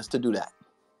 years to do that.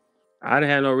 I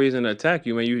didn't have no reason to attack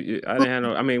you, man. I didn't have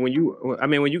no. I mean, when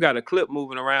you got a clip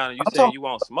moving around and you saying you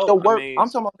won't smoke. I'm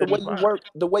talking about the way you work.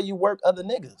 The way you work other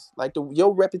niggas. Like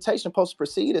your reputation supposed to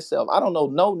precede itself. I don't know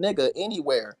no nigga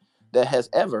anywhere that has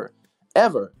ever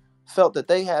felt that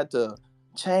they had to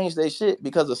change their shit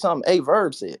because of something Aye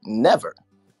Verb said. Never.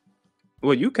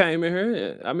 Well, you came in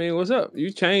here. I mean, what's up? You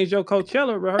changed your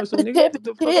Coachella rehearsal, nigga. What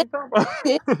the fuck you talking about?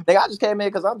 Nigga, I just came in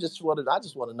because I just want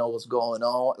to know what's going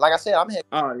on. Like I said, I'm here.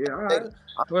 Oh yeah, all right.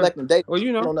 I'm collecting data. Well, I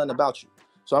don't know nothing about you,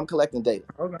 so I'm collecting data.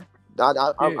 Okay.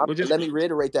 Let me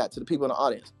reiterate that to the people in the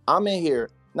audience. I'm in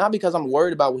here not because I'm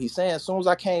worried about what he's saying. As soon as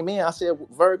I came in, I said,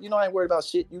 Verb, I ain't worried about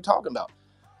shit you talking about.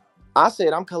 I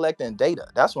said I'm collecting data.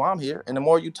 That's why I'm here. And the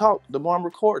more you talk, the more I'm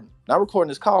recording. Not recording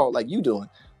this call like you doing.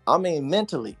 I mean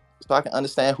mentally, so I can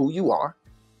understand who you are,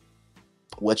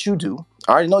 what you do.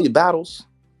 I already know your battles.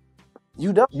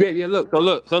 You don't. Yeah. Look.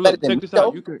 Check this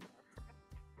out. You could.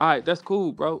 All right, that's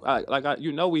cool, bro.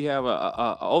 We have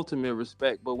a ultimate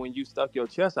respect, but when you stuck your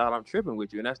chest out, I'm tripping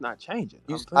with you, and that's not changing.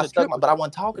 But I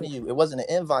wasn't talking to you. It wasn't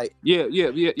an invite. Yeah.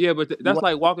 But that's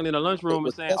like walking in a lunchroom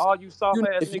and saying, "All you soft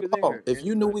ass niggas in here." If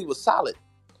you knew we was solid,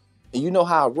 and you know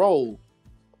how I roll,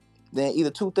 then either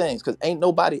two things, because ain't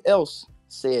nobody else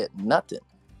said nothing.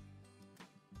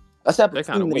 Except for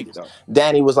kind of weak, though.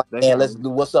 Danny was like, "Man, let's do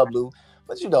what's up, Lou."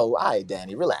 But all right,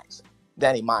 Danny, relax.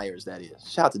 Danny Myers, that is.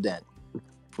 Shout out to Danny.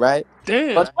 Right?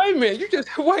 Damn. Wait a minute.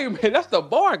 Wait a minute. That's the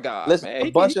bar guy. Listen, man.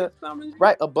 a bunch of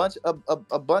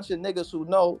niggas who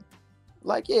know,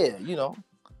 like, yeah,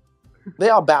 they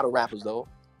all battle rappers though.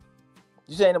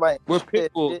 You say anybody? We're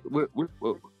pit bulls.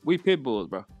 We pit bulls,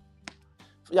 bro.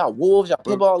 Y'all wolves, y'all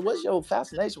pit bulls. What's your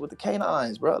fascination with the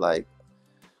canines, bro? Like,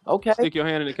 okay. Stick your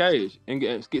hand in the cage and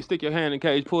stick your hand in the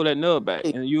cage. Pull that nub back,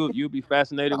 and you'll be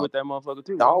fascinated with that motherfucker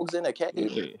too. Dogs in a cage?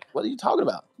 Yeah. What are you talking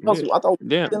about? Yeah. I thought you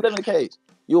didn't live in a cage.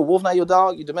 You a wolf, now you're a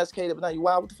dog. You domesticated, but now you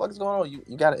wild. What the fuck is going on?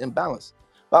 You got an imbalance.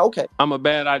 But okay. I'm a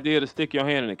bad idea to stick your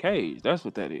hand in a cage. That's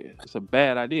what that is. It's a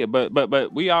bad idea.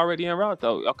 But we already en route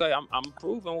though. Okay, I'm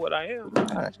proving what I am. All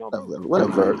right,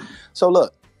 whatever, Verb. So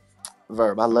look,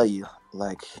 Verb, I love you.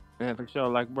 Like, man, for sure,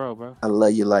 like bro. I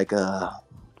love you like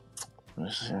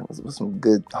what's some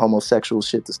good homosexual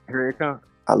shit to say. Here it comes.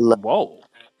 I love. Whoa.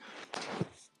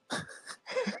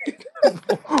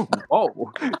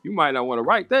 Whoa, you might not want to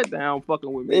write that down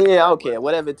fucking with me. Yeah, okay.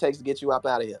 Whatever it takes to get you up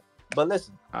out of here. But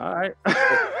listen. All right.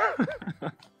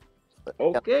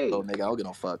 Okay. Oh, nigga, I don't give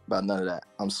no fuck about none of that.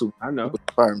 I'm super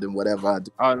confirmed in whatever I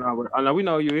do. Oh, no, we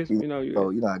know you is. You know you. Oh,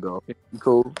 you know I go. You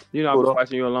cool? You know I've been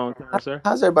watching you a long time, sir.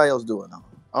 How's everybody else doing though?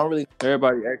 I don't really.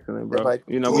 Everybody excellent, bro.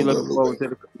 We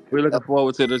looking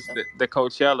forward to the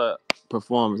Coachella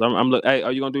performance. Hey,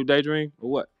 are you gonna do Daydream or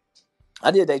what?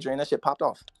 I did Daydream. That shit popped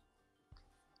off.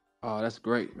 Oh, that's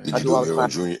great, man. Did you do Mural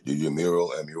Junior? Did you do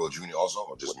Mural and Mural Junior also,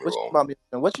 or just Mural?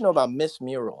 What you know about Miss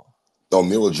Mural? Oh,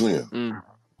 Mural Junior.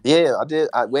 Yeah, I did.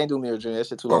 We ain't do Mural Junior. That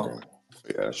shit too long.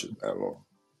 Yeah, that shit that long.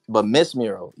 But Miss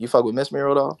Mural, you fuck with Miss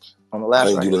Mural though? On the last. I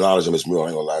didn't do the knowledge of Miss Mural. I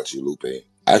ain't gonna lie to you, Lupe.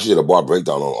 I actually did a bar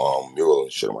breakdown on Mural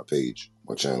and shit on my page,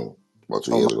 my channel, about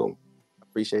 2 years ago.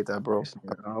 Appreciate that, bro.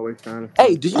 Always trying to.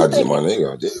 Hey, do you? I did, my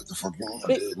nigga. I did. The fuck you mean? I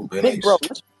did. Big nice. Bro,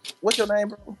 what's your name,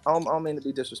 bro? I don't mean to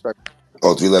be disrespectful.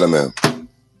 Oh, 3-letter man.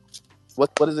 What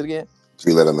is it again?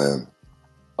 3-letter man.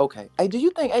 Okay. Hey, do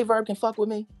you think Aye Verb can fuck with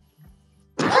me?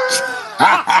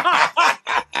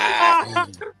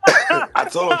 I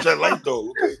told him tread light though.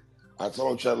 Okay. I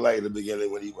told him tread light at the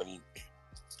beginning when he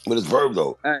with his verb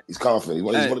though. He's confident.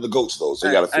 He's one of the goats though, so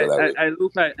you gotta feel that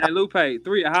way. Hey, Lupe,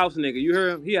 3 a house nigga. You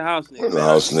heard him? He a house nigga. I'm a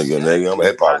house nigga. I'm a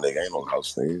hip hop nigga. I ain't no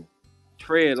house nigga.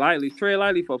 Tread lightly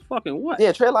for fucking what?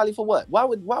 Yeah, tread lightly for what? Why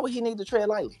would he need to tread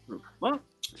lightly? Well,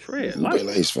 tread lightly.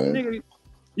 Nice, man. Nigga,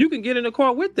 you can get in the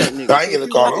car with that nigga. I ain't in the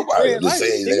car nobody. I'm just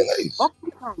saying nigga nice. What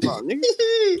you talking about, nigga?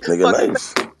 Nigga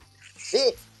nice.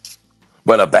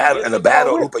 But in a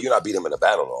battle, Lupe, you're not beating him in a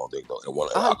battle, I don't think, though. In one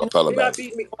acapella battle.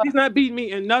 He's not beating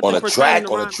me in nothing. On a track,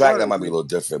 that might be a little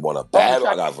different. On a battle,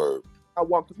 I got Verb. I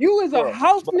walked. You is a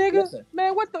house nigga, listen,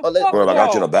 man. What the fuck? Bro, I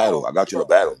got you in a battle. I got you in a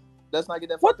battle. Let's not get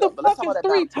that what fucked up. the But let's fuck talk is about that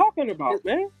 3 battle. talking about,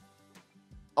 man?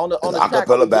 On the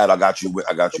acapella battle, I got you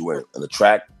in. In the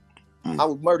track, I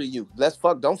would murder you.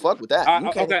 Don't fuck with that.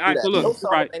 You can't do that. So look, Your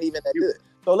song ain't even that good.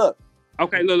 So look.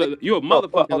 Okay, look. You a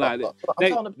motherfucking lie. I'm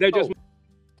talking to big bro. Can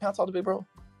I talk to big bro?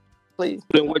 Please.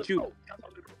 Then what you?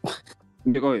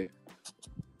 Go ahead.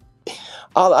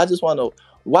 I just want to know,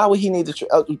 why would he need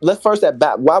to? Let's first that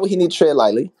back. Why would he need to tread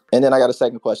lightly? And then I got a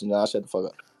second question. Then I'll shut the fuck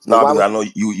up. No, because I know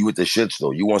you with the shits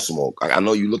though. You want smoke. I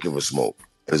know you looking for smoke.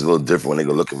 It's a little different when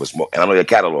nigga looking for smoke. And I know your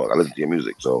catalog. I listen to your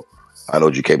music, so I know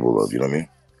what you're capable of. You know what I mean?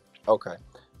 Okay.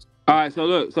 All right. So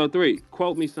look. So 3.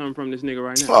 Quote me something from this nigga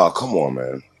right now. Oh, come on,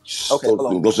 man. Okay.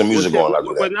 Throw some music on. I'll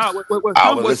do that.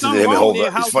 I would listen to him and Hov.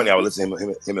 It's funny. I would listen to him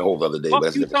and Hov the other day. But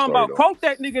that's a different story, though. Quote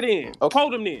that nigga then. Okay.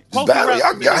 Quote him then. Just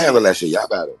battle. Y'all handle that shit. Y'all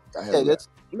battle.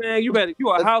 Man, you better. You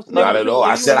a house nigga. Not at all.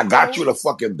 I said I got you in a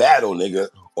fucking battle, nigga.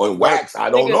 On wax, I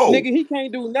don't know. Nigga, he can't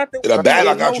do nothing. In a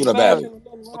battle, I got you in a battle.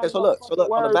 Okay, so look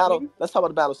on the battle. Let's talk about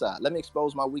the battle side. Let me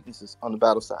expose my weaknesses on the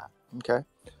battle side. Okay,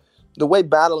 the way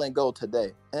battling go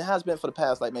today, and it has been for the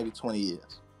past like maybe 20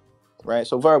 years, right?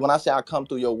 So Verb, when I say I come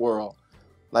through your world,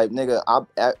 like nigga,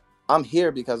 I'm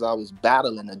here because I was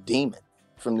battling a demon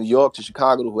from New York to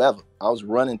Chicago to whoever. I was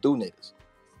running through niggas,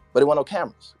 but it wasn't no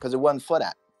cameras because it wasn't for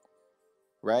that.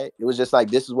 Right? It was just like,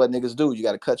 this is what niggas do. You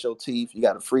got to cut your teeth. You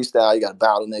got to freestyle. You got to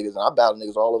battle niggas. And I battle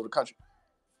niggas all over the country.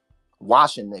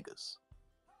 Washing niggas.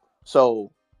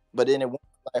 So, but then it went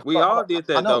like, we all did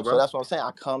that, though, bro. So that's what I'm saying.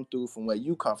 I come through from where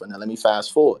you come from. Now, let me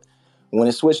fast forward. When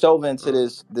it switched over into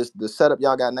the setup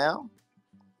y'all got now,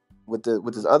 with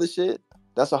this other shit,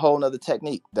 that's a whole nother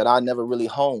technique that I never really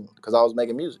honed because I was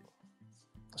making music.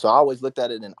 So I always looked at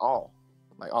it in awe.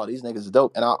 Like, oh, these niggas is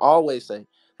dope. And I always say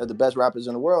that the best rappers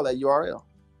in the world at URL.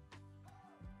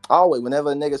 Always,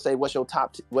 whenever a nigga say, what's your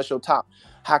top,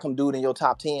 how come dude in your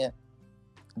top 10?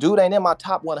 Dude ain't in my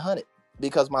top 100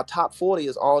 because my top 40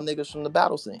 is all niggas from the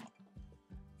battle scene.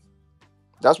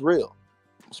 That's real.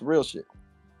 It's real shit.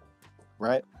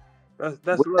 Right? That's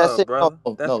love, brother.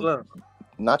 That's love.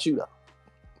 Not you, though.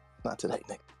 Not today,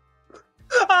 nigga.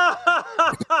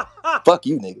 Fuck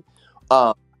you, nigga.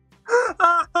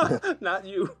 Not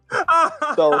you.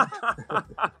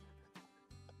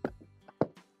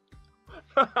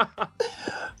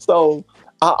 So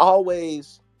I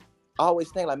always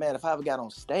think like, man, if I ever got on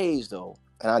stage though,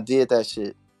 and I did that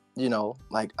shit, you know,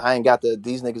 like I ain't got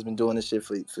these niggas been doing this shit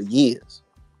for years,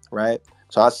 right?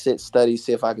 So I study,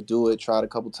 see if I could do it, tried a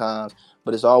couple times,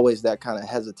 but it's always that kind of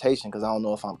hesitation because I don't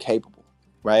know if I'm capable,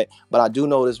 right? But I do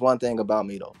know this one thing about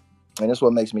me though, and this is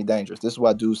what makes me dangerous. This is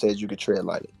why dude says you could tread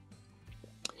lightly.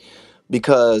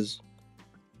 Because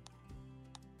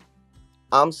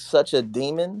I'm such a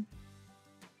demon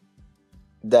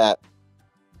that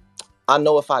I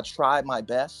know if I tried my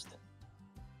best,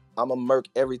 I'm gonna murk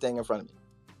everything in front of me.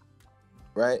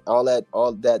 Right? All that.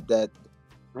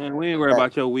 Man, we ain't worried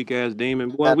about your weak ass demon,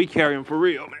 boy. We carry him for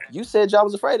real, man. You said y'all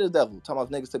was afraid of the devil. Talking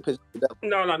about niggas took pictures of the devil.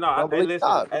 No.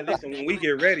 Listen, when we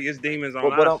get ready, it's demons on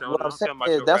our show. What I'm saying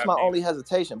is that's my only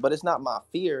hesitation, but it's not my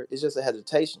fear. It's just a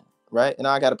hesitation, right? And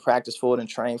I got to practice for it and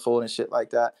train for it and shit like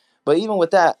that. But even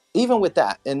with that,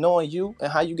 and knowing you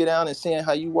and how you get down and seeing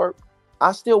how you work,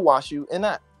 I still wash you in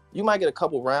that. You might get a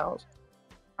couple rounds.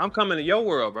 I'm coming to your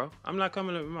world, bro. I'm not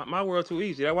coming to my world too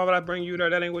easy. Why would I bring you there?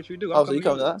 That ain't what you do. So you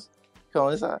come to us? Come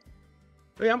on this side.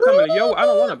 Yeah, I'm coming to your. I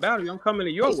don't want to battle you. I'm coming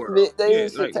to your world. They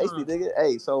ain't shit tasty, nigga.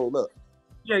 Hey, so look.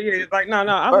 Yeah. Like no.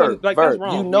 I Verb, wouldn't. Like that's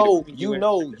wrong. You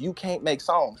know, you can't make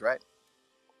songs, right?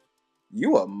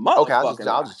 You a motherfucker. Okay,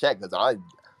 I'll just check because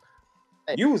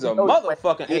you was a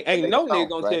motherfucker. Ain't no nigga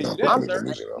gonna tell you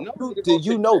that, sir. Do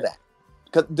you know that?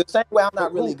 Because the same way I'm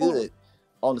not really good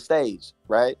on the stage,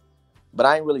 right? But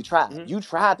I ain't really tried. Mm-hmm. You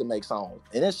tried to make songs,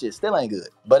 and this shit still ain't good.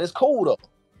 But it's cool though.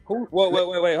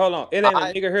 Wait, hold on. It ain't a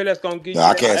nigga here that's gonna give you. No,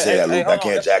 I can't say that, Lupe. I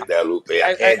can't jack that, Lupe.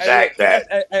 I can't jack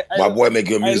that. My boy make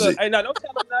good music. Hey, no, don't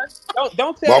tell him nothing.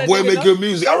 Don't tell my boy make good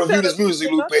music. I review this music,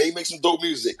 Lupe. He makes some dope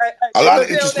music. A lot of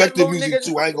introspective music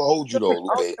too. I ain't gonna hold you though,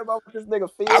 Lupe. I don't care about what this nigga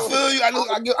feels. I feel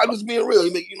you. I'm just being real. He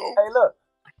make, you know. Hey, look.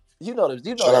 You know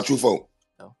this. Shout out True Folk.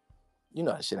 You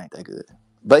know that shit ain't that good.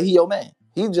 But he your man.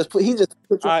 He just put you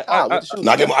out with the shoes.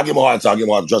 No, I give him a hard time.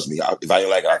 Trust me. If I ain't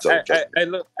like it, I'll tell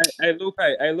you. Hey,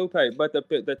 Lupe. But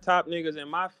the top niggas in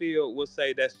my field will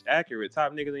say that's accurate.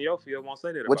 Top niggas in your field won't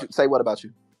say that. What about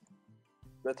you?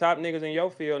 The top niggas in your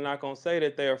field not gonna say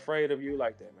that they're afraid of you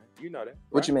like that, man. You know that. Right?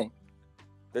 What you mean?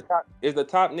 The top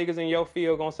niggas in your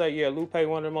field gonna say, yeah, Lupe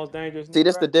one of the most dangerous. See,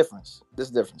 this the difference.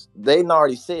 They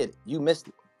already said it. You missed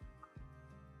it.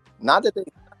 Not that they.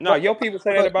 No, your people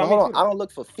say that about me too. I don't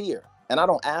look for fear and I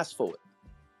don't ask for it,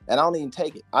 and I don't even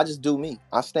take it. I just do me.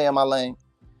 I stay in my lane.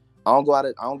 I don't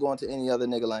go into any other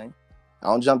nigga lane. I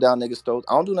don't jump down niggas' throats.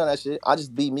 I don't do none of that shit. I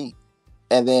just be me.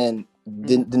 And then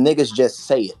the niggas just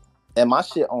say it. And my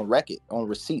shit on record, on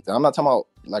receipts. I'm not talking about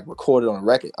like recorded on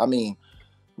record. I mean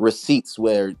receipts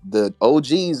where the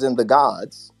OGs and the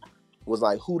gods was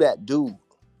like, who that dude?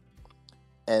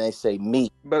 And they say me.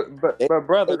 But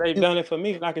brother, they've done it for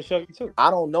me, and I can show you too. I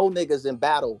don't know niggas in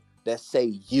battle that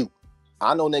say you.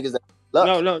 I know niggas that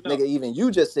Lux. No. Nigga, even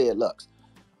you just said Lux.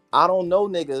 I don't know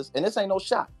niggas, and this ain't no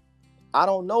shot. I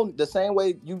don't know the same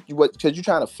way you because you're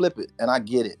trying to flip it, and I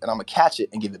get it, and I'm gonna catch it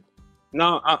and give it.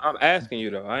 No, I'm asking you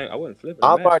though. I wasn't flipping.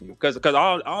 I'm asking you because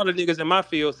all the niggas in my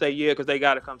field say yeah because they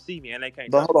gotta come see me and they can't.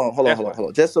 But hold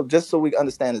on. Just so we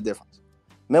understand the difference.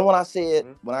 Remember when I said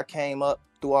when I came up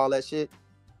through all that shit,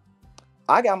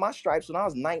 I got my stripes when I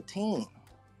was 19.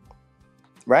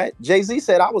 Right? Jay-Z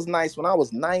said I was nice when I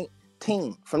was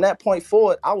 19. From that point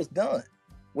forward, I was done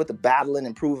with the battling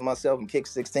and proving myself and kick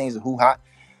 16s and who hot.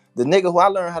 The nigga who I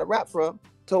learned how to rap from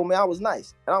told me I was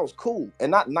nice and I was cool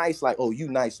and not nice like, oh, you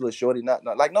nice little shorty, not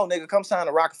like, no nigga, come sign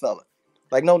to Rockefeller.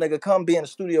 Like, no nigga, come be in the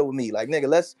studio with me. Like,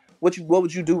 nigga, what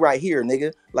would you do right here,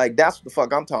 nigga? Like, that's what the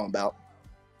fuck I'm talking about.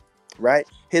 Right?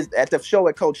 At the show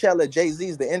at Coachella,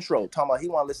 Jay-Z's the intro talking about he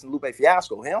want to listen to Lupe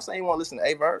Fiasco. He don't say he want to listen to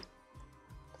Aye Verb.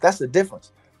 That's the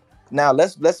difference. Now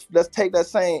let's take that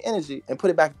same energy and put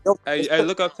it back. Hey,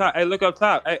 look up top. Hey, look up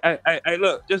top. Hey,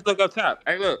 look, just look up top.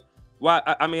 Hey, look. Why?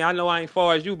 I mean, I know I ain't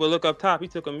far as you, but look up top. He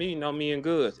took a meeting on me and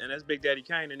Goods, and that's Big Daddy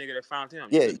Kane, the nigga that found him.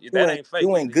 Yeah, that ain't fake.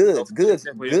 You ain't Goods. Goods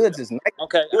is nice.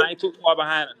 Okay, I ain't too far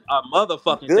behind a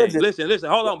motherfucking thing. Listen,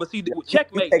 hold on. But see,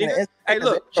 checkmate, nigga. Hey,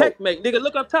 look, checkmate, nigga.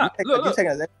 Look up top. Look.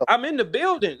 I'm in the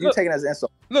building. You taking as an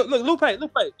insult. Look, Lupe.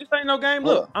 This ain't no game.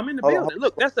 Look, I'm in the building.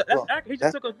 Look, that's he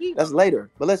just took a beat. That's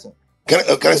later. But listen. Can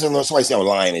I say somebody say I'm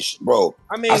lying and shit, bro?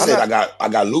 I mean, I said I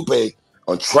got Lupe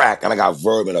on track and I got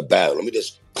Verb in a battle. Let me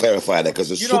just clarify that because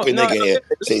there's stupid nigga in here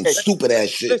saying stupid ass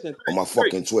shit on my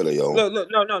fucking Twitter, yo. Look,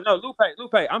 no,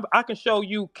 Lupe. I can show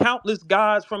you countless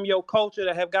guys from your culture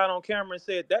that have got on camera and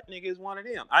said that nigga is one of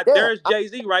them. There's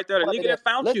Jay-Z right there. The nigga that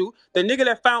found you, the nigga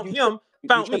that found him,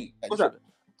 found me. What's up?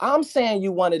 I'm saying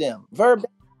you one of them. Verb.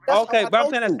 Okay, but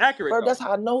I'm saying that's accurate. Verb, that's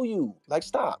how I know you. Like,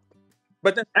 stop.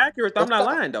 But that's accurate. I'm not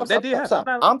lying though. That did happen.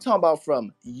 I'm talking about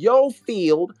from your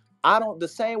field. I don't the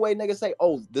same way niggas say,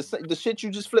 oh, the shit you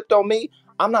just flipped on me.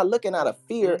 I'm not looking out of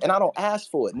fear and I don't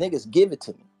ask for it. Niggas give it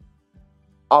to me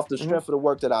off the strength of the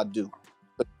work that I do.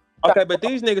 Okay, but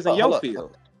these niggas in your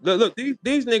field. Look,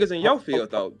 these niggas in your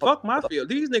field though. Fuck my field.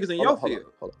 These niggas in your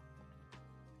field.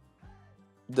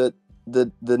 The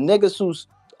niggas who's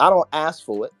I don't ask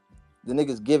for it. The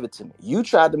niggas give it to me. You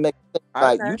tried to make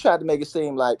it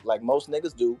seem like most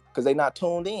niggas do because they not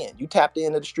tuned in. You tapped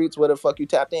into the streets where the fuck you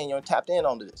tapped in. You ain't tapped in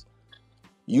onto this.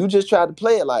 You just tried to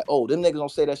play it like, oh, them niggas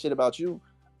don't say that shit about you.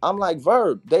 I'm like,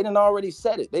 Verb, they done already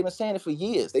said it. They've been saying it for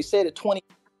years. They said it 20.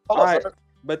 All right,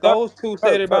 but those two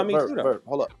said it about me too, though. Verb,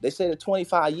 hold up. They said it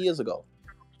 25 years ago.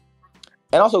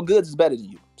 And also, Goods is better than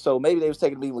you. So maybe they was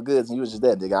taking me with Goods and you was just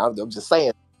that nigga. I'm just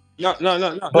saying. No.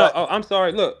 Oh, I'm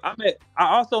sorry. Look, I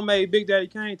also made Big Daddy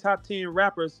Kane top 10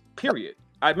 rappers. Period.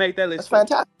 I made that list. That's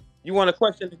fantastic. You want to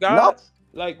question the guys? No.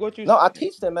 Like what you? No, I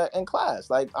teach them in class.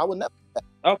 Like I would never.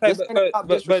 Okay,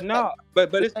 but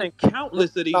it's been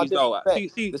countless of these though.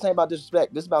 See, this ain't about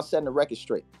disrespect. This is about setting the record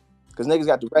straight. Because niggas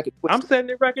got the record twisted. I'm setting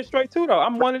the record straight too though.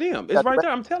 I'm one of them. It's right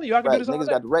there. I'm telling you, I can do this all day. Niggas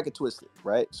got the record twisted,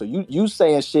 right? So you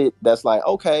saying shit that's like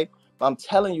okay. I'm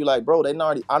telling you, like, bro, I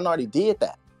already did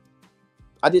that.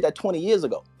 I did that 20 years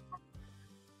ago.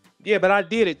 Yeah, but I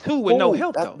did it too with no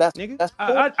help though, nigga.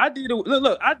 I did it.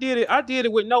 Look, I did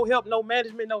it with no help, no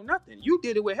management, no nothing. You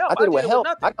did it with help. I did it with help.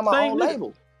 Nothing. I got my own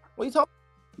label. What are you talking?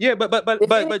 Yeah, but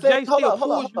Jay still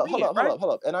fools you. Hold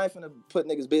up. And I ain't finna put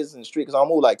niggas' business in the street because I don't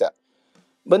move like that.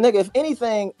 But nigga, if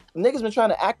anything, niggas been trying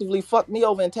to actively fuck me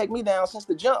over and take me down since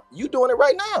the jump. You doing it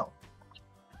right now.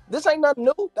 This ain't nothing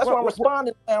new. That's why I'm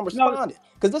responding.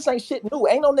 Because this ain't shit new.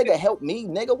 Ain't no nigga help me,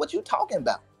 nigga. What you talking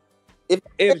about?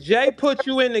 If Jay put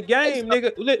you in the game,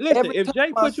 nigga, listen. If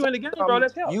Jay put you in the game, bro,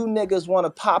 that's help. You niggas want to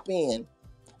pop in,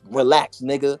 relax,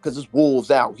 nigga, because there's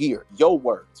wolves out here. Your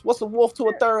words. What's a wolf to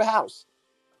a third house?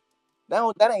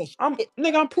 That ain't shit.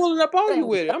 Nigga, I'm pulling up on you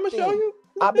with it. I'm gonna show you.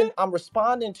 I'm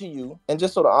responding to you, and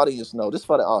just so the audience know, this is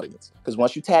for the audience, because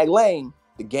once you tag lane,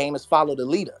 the game is follow the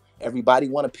leader. Everybody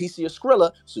want a piece of your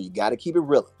Skrilla, so you got to keep it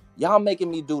real. Y'all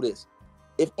making me do this.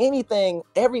 if anything,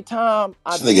 every time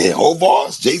this nigga hit whole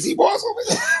bars, Jay-Z bars over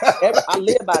there. I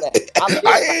live by that.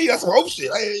 I hear you. That's some whole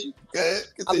shit. I hear you. Go ahead.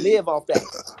 I live off that.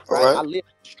 Right? I live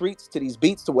streets to these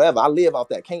beats to wherever. I live off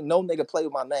that. Can't no nigga play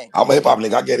with my name. I'm a hip hop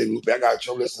nigga. I get it, Lupe. I got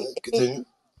you. Listen. Continue.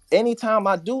 Anytime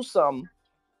I do something,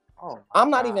 I'm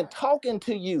not even talking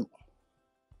to you.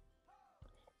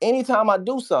 Anytime I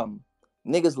do something,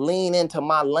 niggas lean into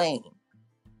my lane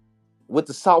with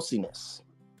the sauciness,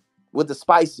 with the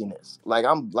spiciness. Like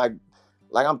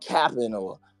I'm capping,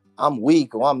 or I'm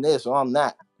weak, or I'm this, or I'm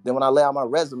that. Then when I lay out my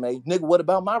resume, nigga, what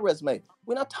about my resume?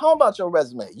 We're not talking about your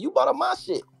resume. You bought up my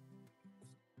shit.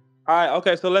 All right,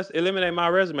 okay, so let's eliminate my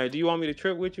resume. Do you want me to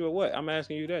trip with you or what? I'm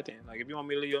asking you that then. Like, if you want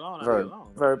me to leave you alone, I'll leave you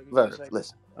alone. Verb,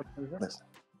 listen.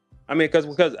 I mean,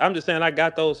 because I'm just saying I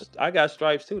got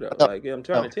stripes too, though. No, like, I'm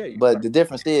trying to tell you. But the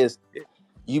difference is,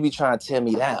 you be trying to tear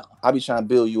me down. I be trying to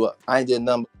build you up. I ain't did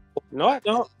nothing. No, I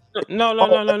don't.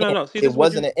 No. See, it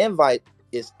wasn't an invite.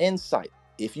 It's insight.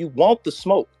 If you want the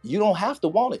smoke, you don't have to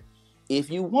want it. If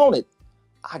you want it,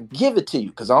 I give it to you,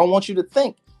 because I don't want you to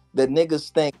think that niggas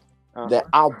think that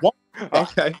I want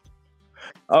that.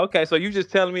 Okay, so you just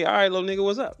telling me, all right, little nigga,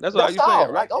 what's up? That's all you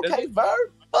saying, right? Like, okay,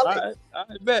 Verb. All right, I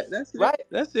bet. That's it. Right.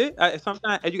 That's it.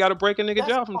 Sometimes you got to break a nigga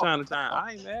jaw from time to time.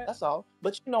 I ain't mad. That's all.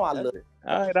 But you know I love it.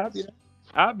 All right,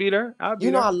 I'll be there.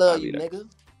 You know I love you, nigga.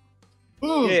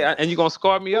 Yeah, and you gonna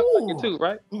scar me up like it too,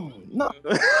 right? No.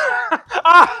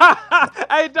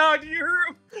 Hey, dog, you heard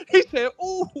him? He said,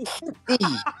 ooh.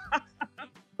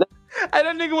 Hey,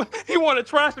 that nigga, he want to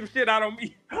try some shit out on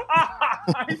me.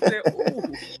 He said,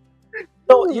 ooh.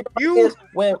 So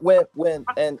when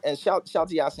shout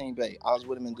to Yasin Bey. I was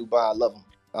with him in Dubai. I love him.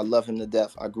 I love him to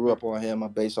death. I grew up on him. I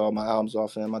base all my albums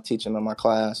off him. I teach him in my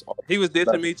class. He was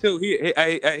dissing me too.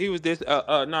 He was this.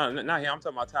 No, not him. I'm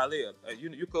talking about Talib.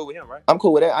 You cool with him, right? I'm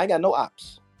cool with that. I ain't got no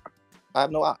ops. I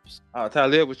have no ops. Oh,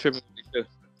 Talib was tripping too.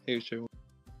 He was tripping.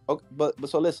 Okay, but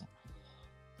so listen.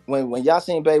 When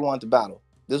Yasin Bey wanted to battle,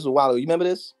 this was a while ago. You remember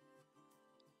this?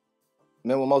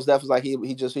 Remember when Mos Def was like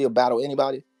he'll battle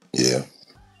anybody? Yeah.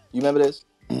 You remember this?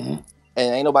 Mm-hmm.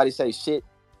 And ain't nobody say shit.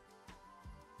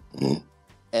 Mm-hmm.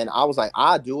 And I was like,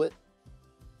 I'll do it.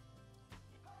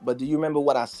 But do you remember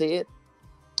what I said?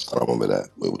 I don't remember that.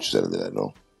 Wait, what you said to that?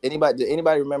 No. Did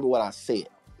anybody remember what I said?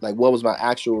 Like, what was my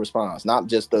actual response? Not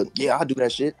just I'll do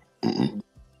that shit. Mm-hmm.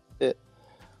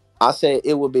 I said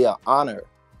it would be an honor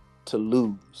to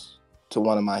lose to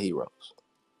one of my heroes.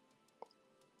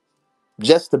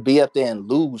 Just to be up there and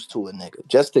lose to a nigga.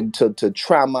 Just to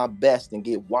try my best and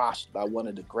get washed by one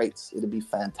of the greats. It'd be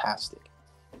fantastic.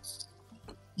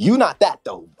 You not that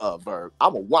though, Verb. I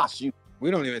will watch you.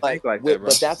 We don't even think like that, bro.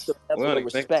 But that's the level of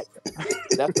respect.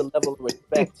 That's the level of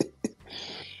respect.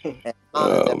 And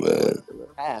honor that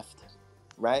craft,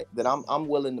 right? That I'm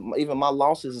willing to, even my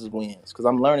losses is wins, because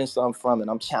I'm learning something from it.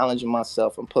 I'm challenging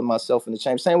myself. I'm putting myself in the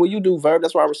change. Same way you do, Verb.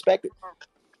 That's why I respect it.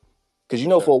 Because you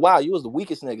know, for a while you was the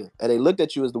weakest nigga, and they looked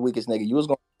at you as the weakest nigga. You was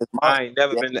going. I ain't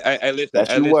never been. Hey, listen.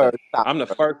 That you were. I'm the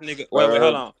first nigga. Wait,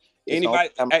 hold on. Anybody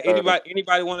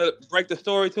want to break the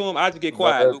story to him? I just get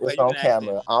quiet. Lupe, it's on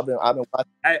camera. I've been watching.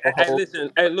 Hey,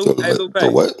 listen. Hey, Lupe.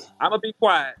 What? I'm gonna be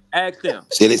quiet. Ask them.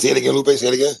 Say it again, Lupe. Say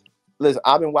it again. Listen,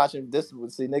 I've been watching this.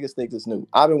 See, niggas think this new.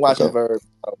 I've been watching Verb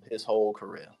his whole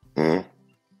career. Mm-hmm.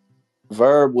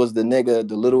 Verb was the nigga,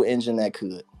 the little engine that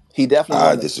could. He definitely.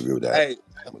 I disagree with that. Hey.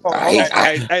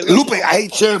 Lupe, I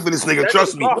hate cheering for this nigga.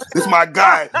 Trust me, this is my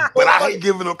guy. But I hate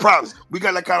giving him props. We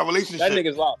got that kind of relationship. That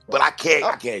nigga's lost. But I can't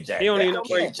jack that. He don't even know I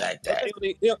can't jack that.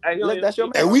 Look, that's your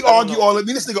man. And we argue all of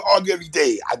me. This nigga argue every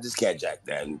day. I just can't jack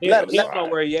that. He don't know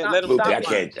where he at. Let him Lupe, stop. I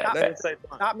can't jack Let him that. say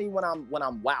Stop me when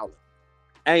I'm wilding.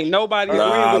 Ain't nobody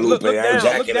Nah, agreeing with. Lupe, I ain't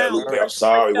jacking that. Lupe, I'm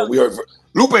sorry. When we heard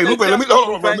Lupe, let me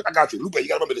hold on. I got you. Lupe, you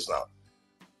gotta remember this now.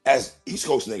 As East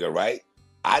Coast nigga, right?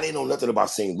 I didn't know nothing about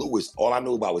St. Louis. All I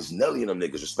knew about was Nelly and them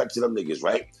niggas. Respect to them niggas,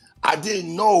 right? I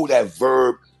didn't know that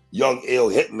Verb, Young Ill,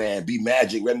 Hitman, B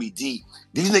Magic, Remy D.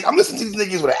 These niggas, I'm listening to these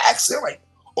niggas with an accent like,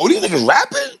 oh, these niggas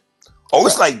rapping? Oh,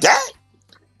 it's like that?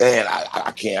 And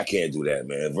I can't do that,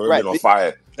 man. Verb been on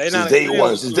fire since day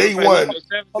one. Since day one, the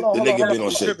nigga been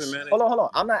on shit. Hold on.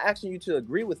 I'm not asking you to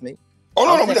agree with me. Oh,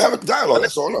 no, we have a dialogue.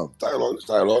 That's all. No. Dialogue.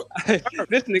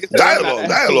 This nigga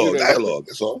Dialogue.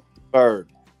 That's all. Verb.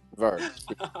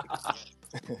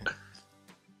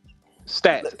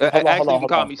 Stats. Actually, you can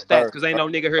call me Stats because ain't no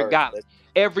nigga here got it.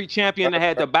 Every champion that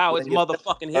had to bow his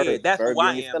motherfucking head. That's who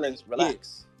I am.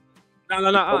 Relax.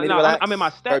 No. I'm in my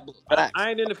stat book.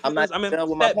 I ain't in the fitness. I'm in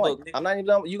my stat book. I'm not even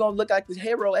done. You gonna look like the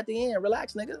hero at the end.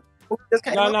 Relax, nigga.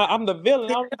 No. I'm the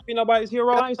villain. I don't be nobody's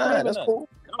hero. I ain't saying that's nothing. cool.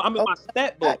 I'm in my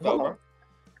stat book, bro.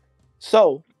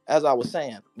 So, as I was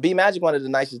saying, B Magic one of the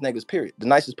nicest niggas, period. The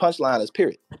nicest punchliners,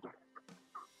 period.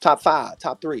 Top 5,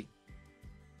 top 3.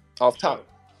 Off top.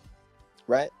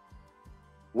 Right?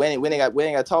 We ain't got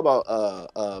to talk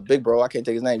about big bro. I can't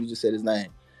take his name. You just said his name.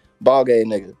 Ball game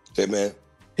nigga.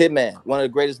 Hitman. One of the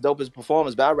greatest, dopest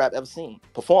performers battle rap ever seen.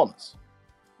 Performance.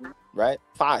 Right?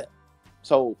 Fire.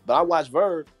 So, but I watched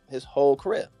Verb his whole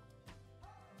career.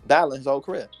 Battling his whole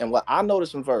career. And what I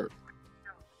noticed from Verb,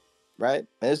 right?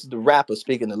 And this is the rapper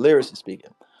speaking, the lyricist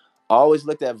speaking. I always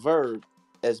looked at Verb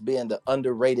as being the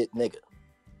underrated nigga.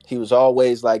 He was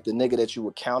always like the nigga that you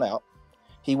would count out.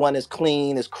 He wasn't as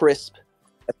clean, as crisp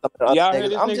as some of the other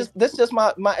niggas. This is just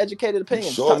my educated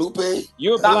opinion. Sure, Lupe.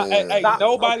 You're blind. Hey,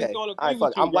 nobody's gonna agree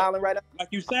with you. I'm wilding right now. Like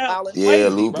you sound crazy,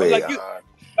 Lupe. Bro.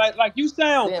 Like you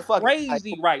sound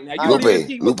crazy right now.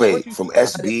 You Lupe, from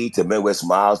SB to Midwest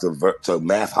Miles to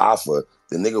Math Hoffa,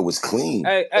 the nigga was clean.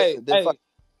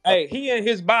 Hey, he in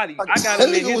his body. I got that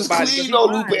him in nigga his was body. Clean, though,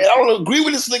 Lupe. I don't agree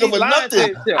with this nigga for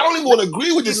nothing. I don't even want to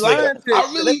agree with this nigga.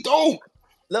 I really don't.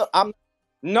 Look,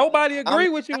 nobody agree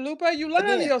with you, Lupe. You lying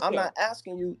to yourself. I'm not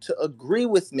asking you to agree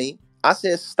with me. I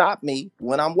said stop me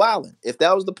when I'm wilding. If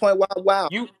that was the point where I'm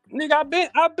wild, nigga, I been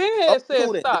said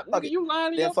stop. Nigga, you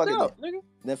lying to yourself, nigga.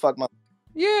 Then fuck my.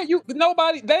 Yeah,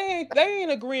 nobody. They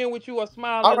ain't agreeing with you or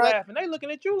smiling or laughing. They looking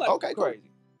at you like you crazy. Cool.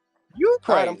 You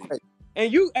crazy.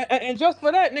 And just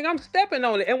for that, nigga, I'm stepping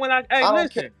on it. And when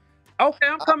listen, okay,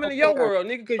 I'm coming to your world,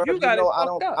 nigga, because you got it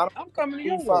fucked up. I'm coming to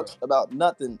your world. About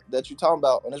nothing that you talking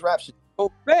about on this rap shit.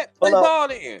 Play ball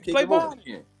then. Play ball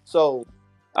then. So,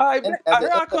 at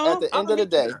the end of the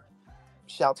day,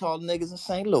 shout to all the niggas in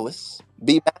St. Louis.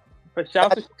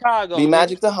 Shout to Chicago. B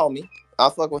Magic the homie. I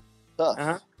fuck with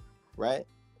stuff. Right?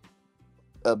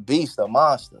 A beast, a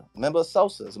monster. Remember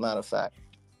Sosa, as a matter of fact.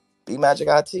 B Magic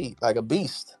IT, like a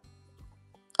beast.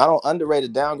 I don't underrate or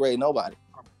downgrade nobody.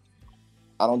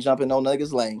 I don't jump in no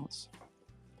niggas' lanes.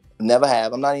 Never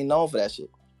have. I'm not even known for that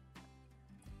shit.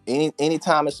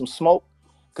 Anytime it's some smoke,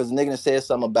 because the nigga done said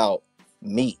something about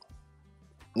me.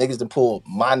 Niggas done pulled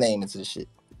my name into the shit.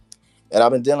 And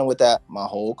I've been dealing with that my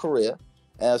whole career.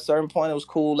 And at a certain point, it was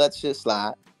cool, let shit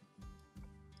slide.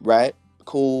 Right?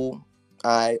 Cool.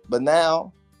 All right. But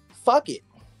now, fuck it.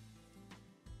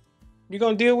 You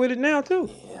gonna deal with it now, too?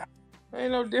 Yeah.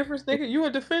 Ain't no difference, nigga. You a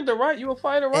defender, right? You a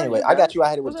fighter, right? Anyway, I got you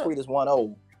out here with Tweeters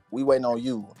 1-0. We waiting on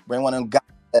you. Bring one of them guys.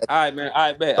 All right, man.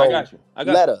 I bet. So, I got you.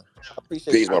 Letter. I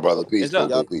appreciate peace, my brother. Peace.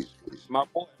 Peace. My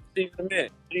boy. See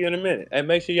you in a minute. And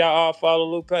make sure y'all all follow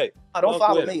Lupe. Don't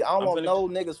follow me. I don't want no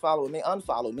niggas following me.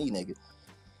 Unfollow me, nigga.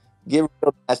 Get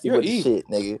real nasty with the shit,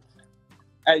 nigga.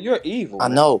 Hey, you're evil. I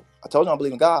know. I told you I don't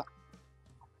believe in God.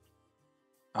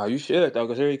 Oh, you should, though,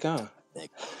 because here he come. Here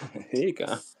he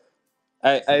come.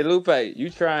 Hey, Lupe, you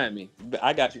trying me.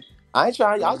 I got you. I ain't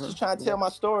trying. I was just trying to tell my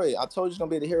story. I told you you're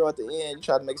going to be the hero at the end. You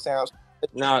tried to make it sound...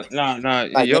 No.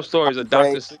 Like, your story is a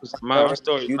Dr. Seuss. My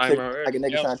story is Nightmare. Like a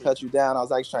nigga trying to cut you down. I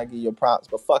was actually trying to give you your props,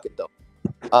 but fuck it, though.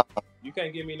 You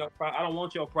can't give me no props. I don't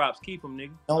want your props. Keep them,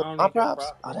 nigga. Don't my props.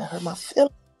 I didn't hurt my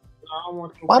feelings. I don't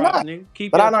want your Why props, not? Nigga.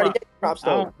 Keep but your I already props. gave props,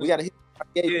 though. We got to hit.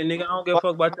 Yeah, nigga, I don't give a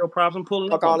fuck about your props. I'm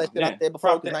pulling up all on that shit I said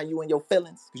before, because now you in your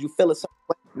feelings, because you feel it.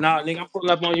 Nah, nigga, I'm pulling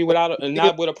up on you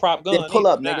not with a prop gun. Then pull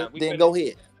up, nigga. Then go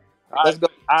ahead. Let's go.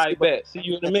 I bet. See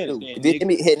you in a minute.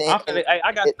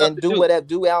 I got and do whatever.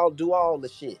 Do all the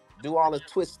shit. Do all the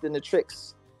twists and the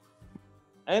tricks.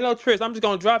 Ain't no tricks. I'm just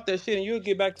gonna drop that shit and you'll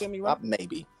get back to me, right?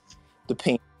 Maybe.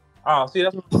 Depends. Oh, see,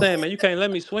 that's what I'm saying, man. You can't let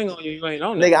me swing on you. You ain't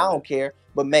on that. Nigga, I don't care.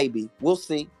 But maybe. We'll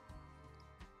see.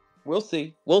 We'll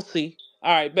see.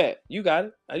 All right, bet. You got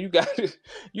it. You got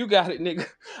it, nigga.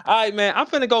 All right, man. I'm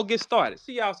finna go get started.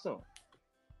 See y'all soon,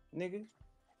 nigga.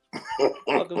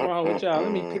 What is wrong with y'all?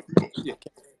 Let me pick this shit.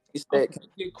 You said,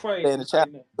 get crazy in the chat.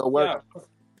 Go work.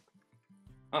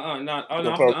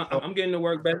 I'm getting to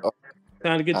work, baby.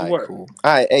 Time to get to work. Cool.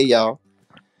 All right, hey, y'all.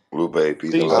 Lupe,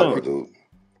 peace and love, dude.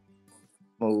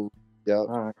 Move, y'all.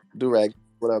 All right. Do-rag.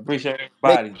 What up? Appreciate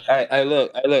everybody. Hey,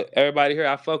 look. Everybody here,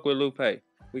 I fuck with Lupe.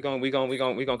 We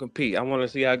gonna compete. I want to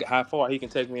see how far he can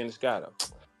take me in the sky, though.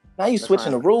 Now you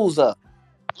switching the rules up.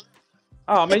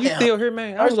 Oh man, you still here,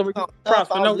 man? I was over here props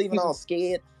for no leaving all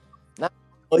scared. Man,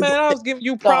 I was giving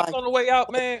you props on the way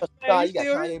out, man. You got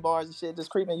Kanye bars and shit just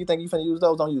creeping. You think you finna use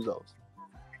those? Don't use those.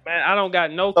 Man, I don't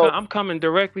got no. I'm coming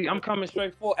directly. I'm coming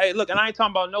straight forward. Hey, look, and I ain't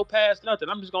talking about no past nothing.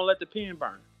 I'm just gonna let the pen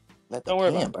burn. Don't worry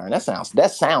about it. Burn.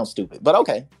 That sounds stupid, but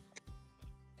okay.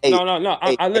 Hey, no.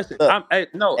 I listen. I'm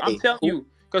telling you,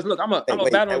 because look, I'm a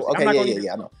battle. Okay,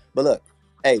 yeah, I know. But look,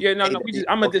 hey, yeah, no,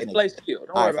 I'm a display skill.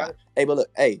 Don't worry about it. Hey, but look,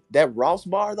 hey, that Ross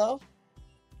bar though,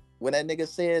 when that nigga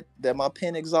said that my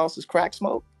pen exhaust is crack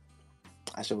smoke,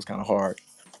 that shit was kind of hard.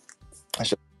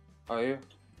 Oh yeah.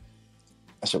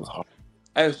 That shit was hard.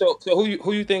 Hey, so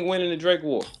who you think winning the Drake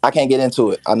war? I can't get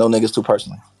into it. I know niggas too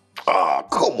personally. Ah,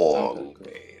 come on, Lupe.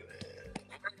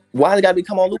 Why they gotta be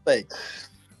come on Lupe? Wait,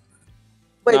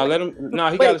 nah, let him.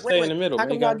 Nah, he gotta stay in the middle. How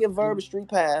man. come y'all give Verb a street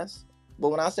pass? But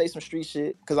when I say some street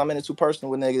shit, because I'm in it too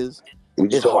personal with niggas, We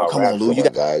just it's talking hard. about Come raps, on, Lou. You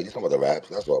got guy. You just talking about the raps.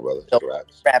 That's all, brother. no, Just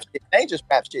raps. rap shit. It ain't just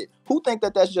rap shit. Who think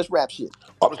that that's just rap shit?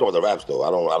 I'm just talking about the raps though.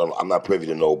 I'm not privy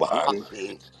to know behind the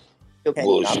scenes.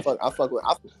 Bullshit. I fuck with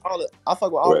all the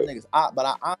niggas. But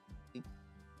I honestly,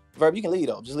 Verb, you can leave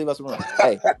though. Just leave us a room.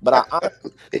 Hey, but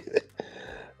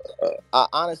I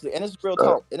honestly, and it's real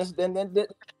talk, and then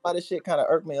why this shit kind of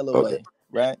irked me a little way,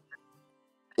 right?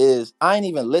 Is I ain't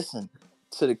even listen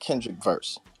to the Kendrick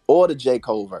verse or the J.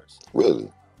 Cole verse. Really?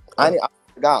 I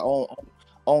God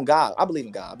on God. I believe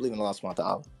in God. I believe in Allah subhanahu wa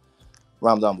ta'ala.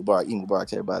 Ramadan Mubarak, Eid Mubarak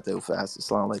to everybody there who fast.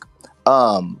 Assalamu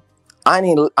alaikum. I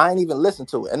ain't even listen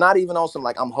to it. And not even on some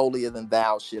like I'm holier than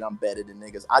thou shit, I'm better than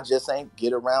niggas. I just ain't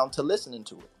get around to listening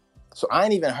to it. So I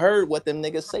ain't even heard what them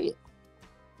niggas said.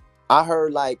 I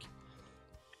heard, like,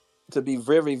 to be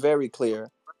very, very clear,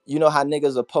 you know how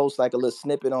niggas will post like a little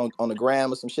snippet on the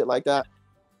gram or some shit like that?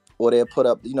 Or they'll put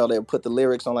up, they'll put the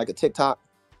lyrics on like a TikTok.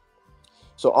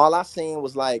 So all I seen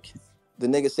was like the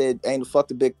nigga said, ain't the fuck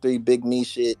the big three, big me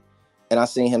shit. And I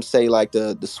seen him say like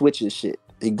the switches shit.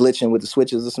 He glitching with the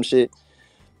switches or some shit.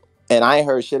 And I ain't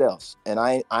heard shit else. And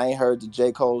I ain't heard the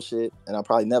J. Cole shit. And I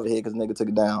probably never hear because nigga took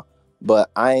it down.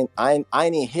 But I ain't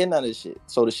even hear none of this shit.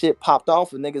 So the shit popped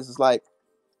off and niggas is like,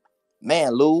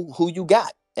 man, Lou, who you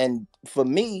got? And for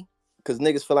me, because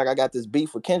niggas feel like I got this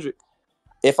beef with Kendrick,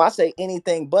 if I say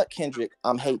anything but Kendrick,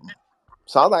 I'm hating.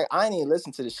 So I was like, I ain't even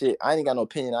listen to the shit. I ain't got no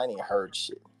opinion. I ain't even heard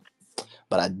shit.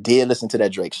 But I did listen to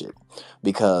that Drake shit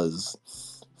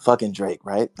because fucking Drake,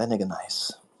 right? That nigga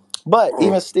nice. But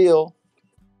even still,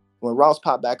 when Ross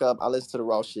popped back up, I listened to the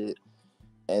Ross shit.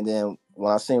 And then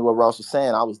when I seen what Ross was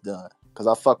saying, I was done. Because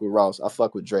I fuck with Ross. I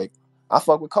fuck with Drake. I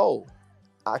fuck with Cole.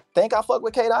 I think I fuck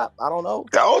with K-Dot. I don't know.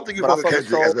 I don't think you fuck with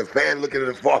Kendrick. with As a fan looking at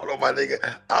the follow, my nigga,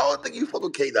 I don't think you fuck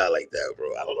with K-Dot like that, bro.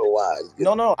 I don't know why.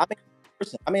 No.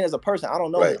 I mean, as a person, I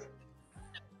don't know him.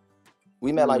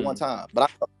 We met like one time. But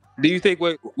do you think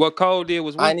what Cole did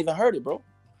was weak? I ain't even heard it, bro.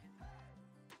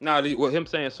 Nah, what him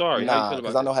saying sorry. Nah,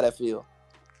 because I know how that feel.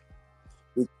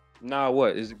 Nah,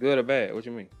 what? Is it good or bad? What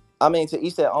you mean? I mean, to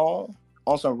each their own.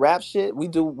 On some rap shit,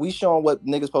 we showing what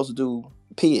niggas supposed to do,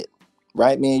 period.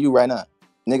 Right? Me and you right now.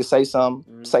 Niggas say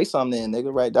something, say something then,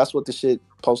 nigga, right? That's what the shit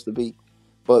supposed to be.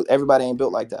 But everybody ain't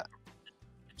built like that.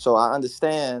 So I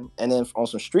understand. And then on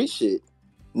some street shit,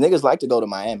 niggas like to go to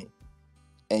Miami.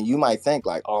 And you might think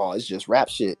like, oh, it's just rap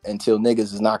shit until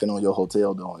niggas is knocking on your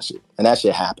hotel doing shit. And that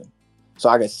shit happened. So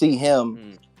I can see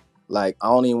him like, I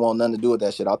don't even want nothing to do with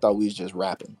that shit. I thought we was just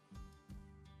rapping.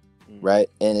 Right?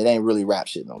 And it ain't really rap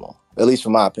shit no more. At least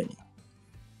from my opinion.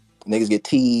 Niggas get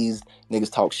teased,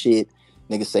 niggas talk shit,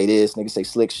 niggas say this, niggas say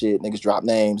slick shit, niggas drop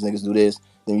names, niggas do this.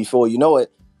 Then before you know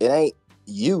it, it ain't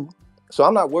you. So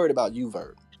I'm not worried about you,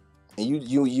 Verb. And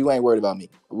you ain't worried about me.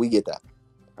 We get that.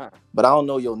 But I don't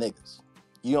know your niggas.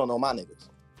 You don't know my niggas.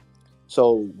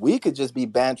 So we could just be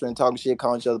bantering, talking shit,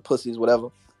 calling each other pussies, whatever.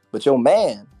 But your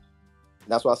man,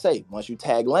 that's what I say. Once you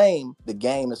tag lame, the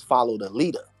game is follow the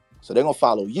leader. So they're gonna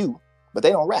follow you, but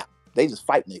they don't rap. They just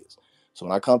fight niggas. So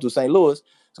when I come to St. Louis,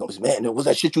 it's gonna be, man, what's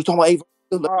that shit you talking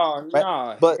about? Oh, right?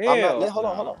 Nah, but I'm not.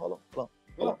 Hold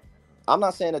on. I'm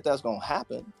not saying that that's gonna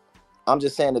happen. I'm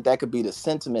just saying that could be the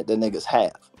sentiment that niggas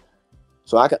have.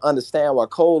 So I can understand why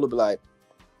Cole would be like,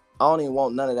 I don't even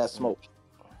want none of that smoke,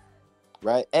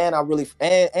 right? And I really,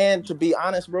 and to be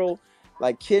honest, bro,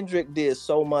 like Kendrick did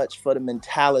so much for the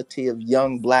mentality of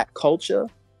young black culture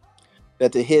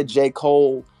that to hear J.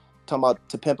 Cole talking about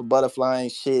To Pimp a Butterfly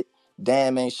and shit,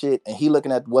 Damn ain't shit, and he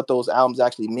looking at what those albums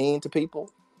actually mean to people.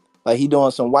 Like he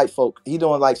doing some white folk, he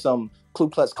doing like some Ku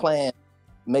Klux Klan,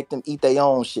 make them eat their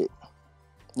own shit.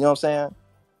 You know what I'm saying?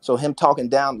 So him talking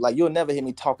down, like you'll never hear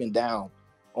me talking down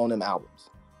on them albums,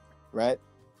 right?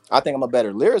 I think I'm a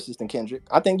better lyricist than Kendrick.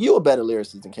 I think you a better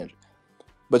lyricist than Kendrick.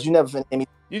 But you never finna hear me.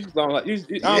 You just don't like. I don't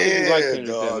think you like Kendrick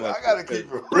that much. I gotta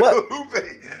keep it real, Lupe.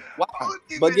 Why?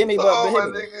 But give me,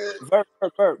 Verb.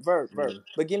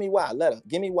 But give me why.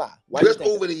 Give me why. Why just you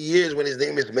think over the years when his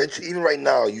name is mentioned, even right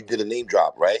now, you did a name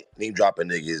drop, right? Name dropping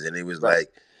niggas, and it was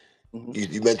like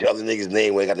you mentioned other niggas'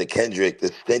 name when I got the Kendrick. The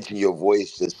stench in your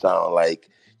voice just sound like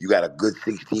you got a good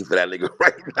 16 for that nigga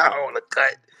right now on the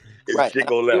cut. It's shit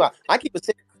go left. I keep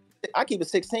a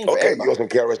 16 for okay, everybody. you on some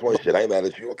KRS-One shit. I ain't mad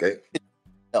at you. Okay.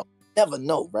 No, never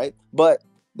know, right? But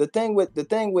the thing with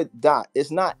Dot,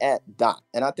 it's not at Dot,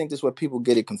 and I think this is where people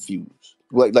get it confused.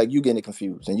 Like you getting it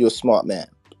confused, and you're a smart man.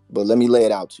 But let me lay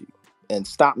it out to you. and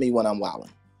stop me when I'm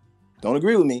wilding. Don't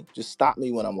agree with me, just stop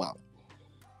me when I'm wilding.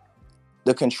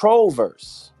 The Control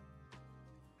verse,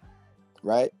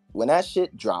 right? When that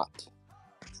shit dropped,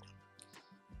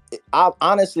 I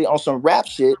honestly, on some rap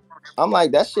shit, I'm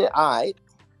like, that shit aight,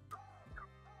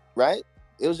 right?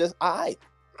 It was just aight,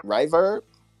 right, Verb?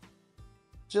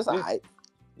 Just aight.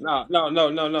 No.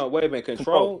 Wait a minute.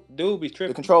 Control? Dude be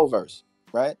tripping. The Control verse,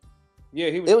 right?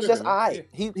 Yeah, he was. It was tripping, just aight.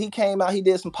 Yeah. He came out. He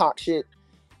did some Pac shit.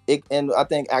 And I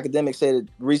think Academic said it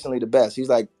recently the best. He's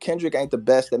like, Kendrick ain't the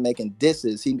best at making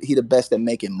disses. He the best at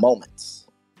making moments.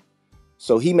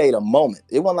 So he made a moment.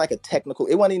 It wasn't like a technical.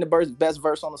 It wasn't even the best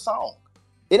verse on the song.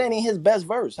 It ain't even his best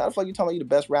verse. How the fuck you talking about you the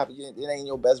best rapper? It ain't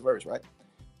your best verse, right?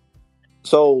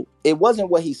 So it wasn't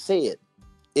what he said.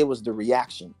 It was the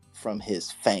reaction from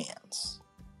his fans.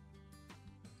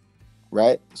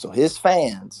 Right? So his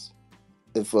fans,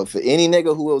 for any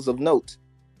nigga who was of note,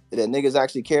 that niggas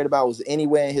actually cared about was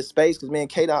anywhere in his space, because me and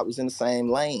K-Dot was in the same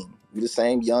lane. We the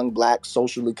same young, black,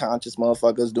 socially conscious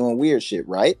motherfuckers doing weird shit,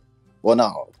 right? Well,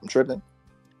 no, I'm tripping.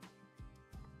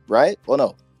 Right? Well,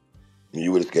 no.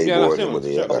 You with a skateboard and with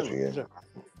the got you, yeah.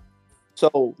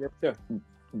 So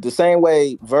the same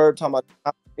way Verb talking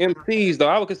about MCs though,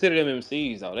 I would consider them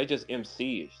MCs though. They just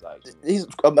MCs. Like he's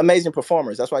amazing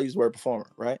performers. That's why I use the word performer,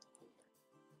 right?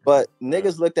 But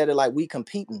niggas looked at it like we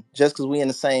competing just because we in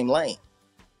the same lane.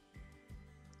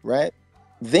 Right?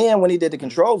 Then when he did the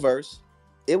Control verse,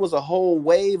 it was a whole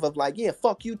wave of like, yeah,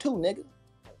 fuck you too, nigga.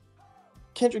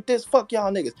 Kendrick this, fuck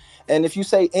y'all niggas. And if you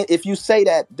say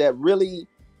that really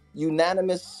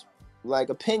unanimous like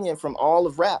opinion from all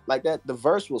of rap, like that, the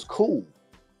verse was cool.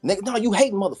 Nigga, no, you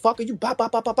hating motherfucker, you bop,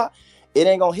 bop, bop, bop, bop. It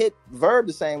ain't gonna hit Verb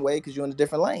the same way because you're in a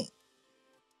different lane.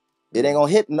 It ain't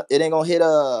gonna hit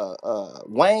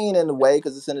Wayne in the way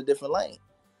because it's in a different lane.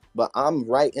 But I'm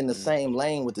right in the same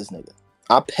lane with this nigga.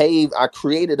 I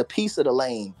created a piece of the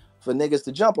lane for niggas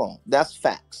to jump on. That's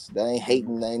facts. That ain't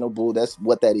hating, that ain't no bull. That's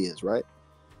what that is, right?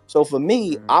 So for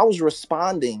me, I was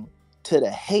responding to the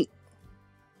hate.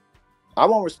 I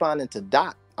wasn't responding to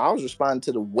Doc. I was responding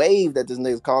to the wave that this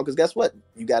nigga's called, because guess what?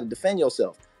 You got to defend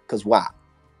yourself. Because why?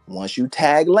 Once you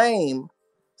tag lame,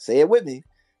 say it with me,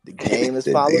 the game is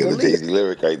following the leader.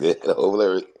 Lyric right there, the whole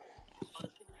lyric.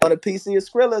 On a PC of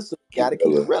Skrilla, so you got to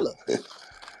keep it realer.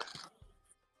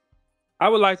 I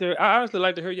honestly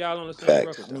like to hear y'all on the same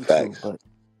record. Me too, but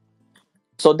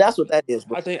so that's what that is.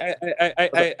 But I think,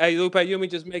 hey, Lupe, you and me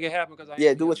just make it happen,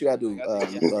 because do what you gotta do. I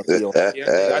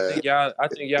think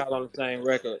y'all on the same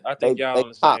record. I think y'all on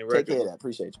the same record. Take care of that.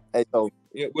 Appreciate you. Hey, so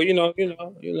yeah, well,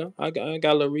 I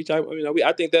got a little reach.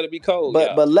 I think that'll be cold.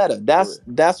 But letter.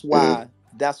 That's why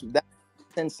that's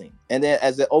sensing. And then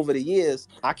over the years,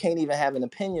 I can't even have an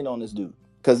opinion on this dude.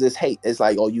 Because it's hate. It's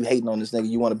like, oh, you hating on this nigga.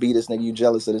 You want to be this nigga. You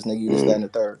jealous of this nigga. You this, that, and the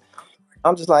third.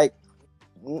 I'm just like,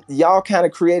 y'all kind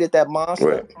of created that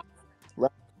monster.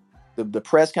 Right? The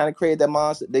press kind of created that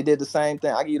monster. They did the same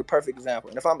thing. I'll give you the perfect example.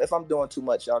 And if I'm doing too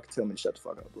much, y'all can tell me to shut the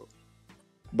fuck up, bro.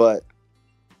 But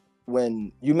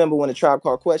when you remember when the Tribe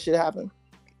Called Quest shit happened?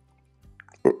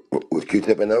 With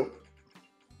Q-Tip and them?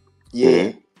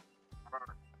 Yeah.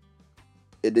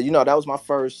 That was my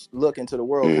first look into the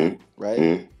world,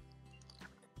 right?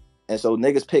 And so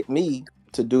niggas picked me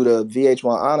to do the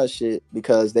VH1 honor shit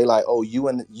because they like, oh, you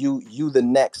the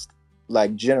next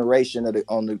like generation of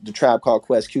the Tribe Called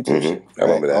Quest Q-Tip shit. I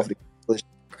remember that.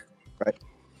 Right.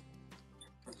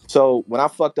 So when I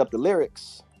fucked up the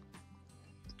lyrics,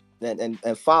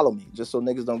 and follow me just so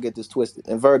niggas don't get this twisted.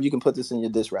 And Verb, you can put this in your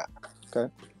diss rap.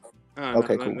 Okay.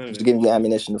 Okay, cool. Just giving you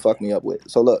ammunition to fuck me up with.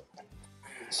 So look.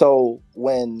 So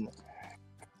when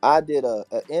I did an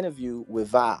interview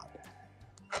with Vibe,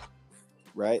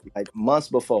 right? Like months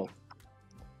before.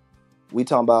 We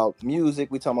talking about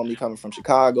music. We talking about me coming from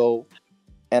Chicago.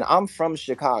 And I'm from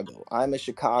Chicago. I'm a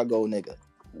Chicago nigga.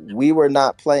 We were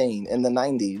not playing in the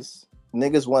 90s.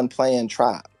 Niggas wasn't playing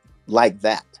Tribe like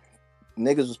that.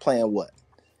 Niggas was playing what?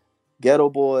 Ghetto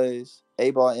Boys,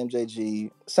 A-Ball,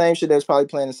 MJG. Same shit they was probably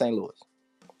playing in St. Louis.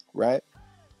 Right?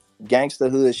 Gangsta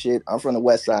hood shit. I'm from the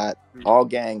West Side. All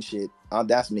gang shit.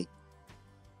 That's me.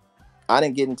 I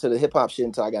didn't get into the hip hop shit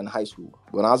until I got in high school.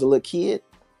 When I was a little kid,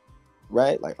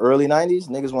 right, like early 90s,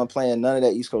 niggas weren't playing none of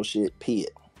that East Coast shit, period.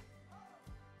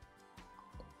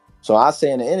 So I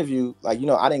say in the interview, like,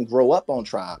 I didn't grow up on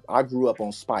Tribe. I grew up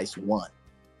on Spice One.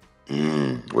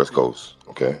 West Coast,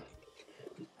 okay.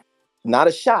 Not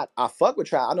a shot. I fuck with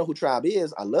Tribe. I know who Tribe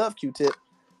is. I love Q-Tip.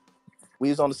 We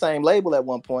was on the same label at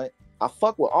one point. I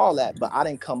fuck with all that, but I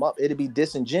didn't come up. It'd be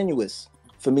disingenuous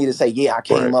for me to say, yeah, I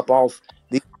came up off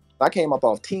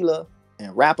Tila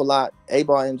and Rap A Lot,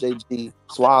 A-Ball, MJG,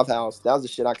 Suave House. That was the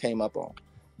shit I came up on.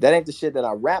 That ain't the shit that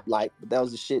I rap like, but that was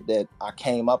the shit that I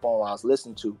came up on while I was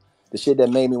listening to. The shit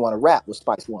that made me want to rap was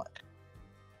Spice One.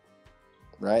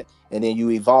 Right? And then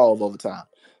you evolve over time.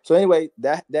 So anyway,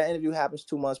 that interview happens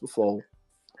 2 months before.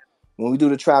 When we do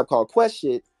the Tribe Called Quest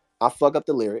shit, I fuck up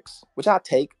the lyrics, which I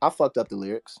fucked up the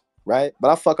lyrics, right?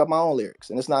 But I fuck up my own lyrics,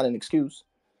 and it's not an excuse.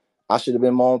 I should have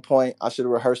been more on point. I should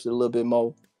have rehearsed it a little bit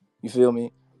more. You feel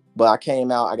me? But I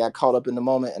came out, I got caught up in the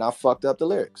moment, and I fucked up the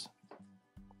lyrics.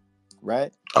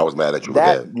 Right? I was mad at you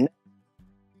again.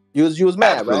 You was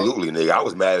mad, Absolutely, right? nigga. I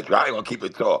was mad at you. I ain't gonna keep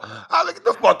it tall. I look, get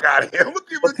the fuck out of here. I'm gonna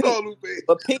keep it tall, Lupe.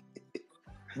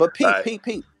 But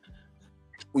Pete.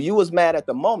 Well, you was mad at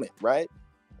the moment, right?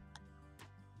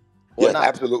 Or yes, not?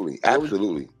 Absolutely.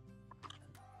 Absolutely.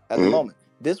 At the moment.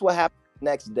 This what happened the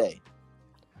next day.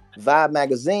 Vibe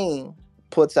magazine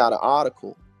puts out an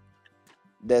article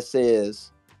that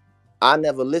says, I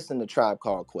never listened to Tribe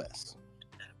Called Quest.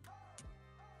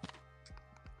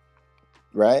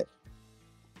 Right?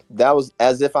 That was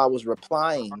as if I was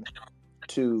replying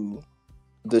to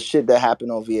the shit that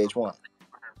happened on VH1.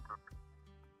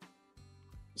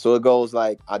 So it goes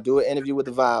like, I do an interview with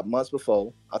the Vibe months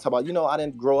before. I talk about, I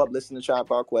didn't grow up listening to Tribe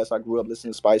Called Quest. I grew up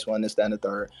listening to Spice One, this, that, and the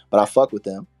third. But I fuck with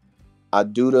them. I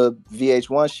do the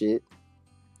VH1 shit.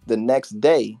 The next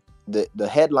day, the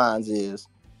headlines is,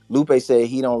 Lupe said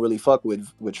he don't really fuck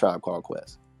with Tribe Called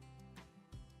Quest.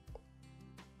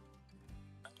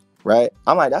 Right?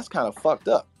 I'm like, that's kind of fucked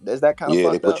up. Is that kind of fucked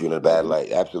up? Yeah, they put you in a bad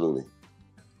light. Absolutely.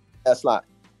 That's like,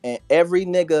 and every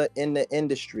nigga in the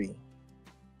industry,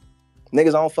 niggas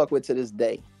I don't fuck with to this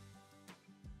day,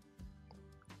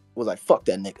 was like, fuck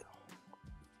that nigga.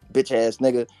 Bitch ass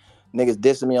nigga. Niggas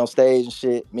dissing me on stage and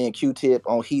shit. Me and Q-Tip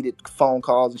on heated phone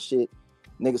calls and shit.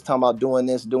 Niggas talking about doing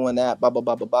this, doing that, blah, blah,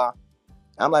 blah, blah, blah.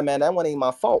 I'm like, man, that wasn't even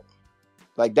my fault.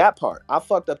 Like that part. I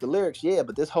fucked up the lyrics, yeah,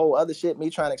 but this whole other shit, me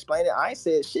trying to explain it, I ain't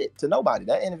said shit to nobody.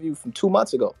 That interview from 2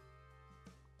 months ago.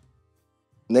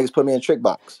 Niggas put me in a trick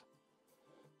box.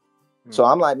 So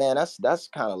I'm like, man, that's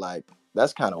kind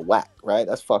of whack, right?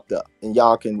 That's fucked up. And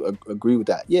y'all can agree with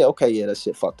that. Yeah, okay, yeah, that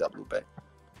shit fucked up, Lupe.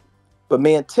 But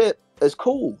me and Tip is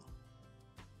cool.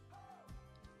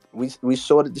 We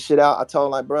sorted the shit out. I told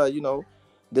him like, bro,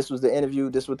 this was the interview.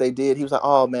 This is what they did. He was like,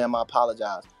 oh man, I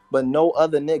apologize. But no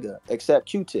other nigga except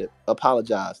Q-Tip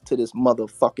apologized to this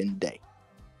motherfucking day.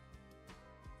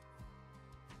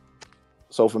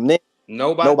 So from then,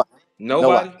 nobody. No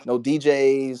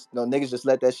DJs, no niggas just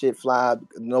let that shit fly.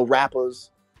 No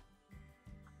rappers,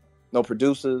 no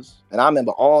producers. And I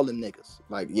remember all the niggas.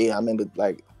 Like, yeah, I remember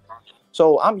like.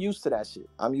 So I'm used to that shit.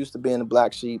 I'm used to being the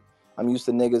black sheep. I'm used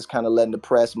to niggas kind of letting the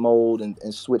press mold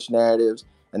and switch narratives.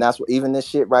 And that's what, even this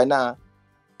shit right now,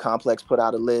 Complex put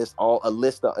out a list of,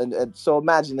 and so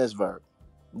imagine this, Verb.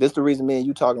 This the reason me and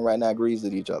you talking right now agrees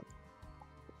with each other.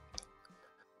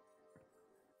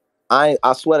 I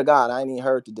swear to God, I ain't even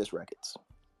heard the diss records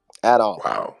at all.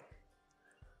 Wow.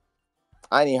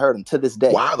 I ain't even heard them to this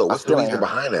day. Wow, though. What's the reason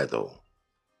behind that, though?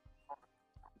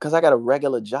 Because I got a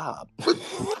regular job.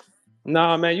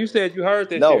 Nah, man, you said you heard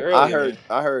that shit earlier.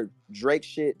 I heard Drake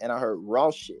shit and I heard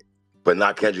Ross shit. But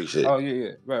not Kendrick shit. Oh,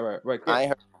 yeah. Right. I ain't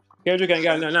heard Kendrick ain't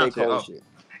got nothing else. J. Cole shit.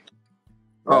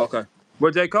 Right? Oh, okay.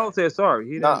 Well, J. Cole said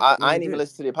sorry. I ain't even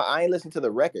listen to I ain't listened to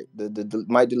the record. The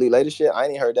Might Delete Later shit. I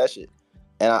ain't even heard that shit.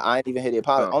 And I ain't even hear the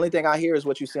apology. Only thing I hear is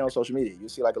what you see on social media. You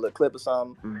see like a little clip or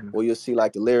something, or you'll see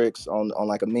like the lyrics on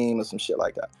like a meme or some shit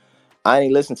like that. I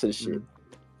ain't listen to the shit.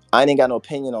 I ain't got no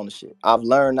opinion on the shit. I've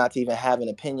learned not to even have an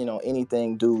opinion on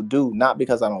anything dude do. Not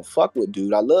because I don't fuck with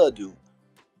dude. I love dude.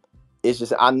 It's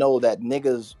just I know that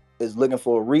niggas is looking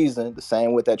for a reason, the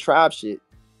same with that Tribe shit,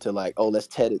 to like, oh, let's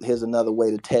tear it. Here's another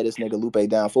way to tear this nigga Lupe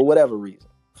down for whatever reason.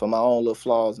 For my own little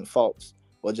flaws and faults.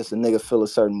 Or just a nigga feel a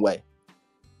certain way.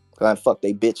 Cause I fucked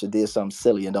they bitch or did something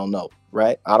silly and don't know.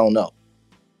 Right? I don't know.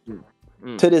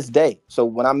 To this day. So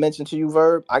when I mentioned to you,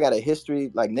 Verb, I got a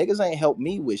history. Like niggas ain't helped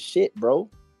me with shit, bro.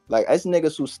 Like, it's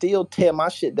niggas who still tear my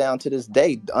shit down to this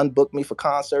day, unbook me for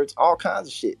concerts, all kinds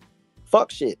of shit.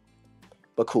 Fuck shit.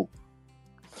 But cool.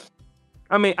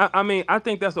 I mean, I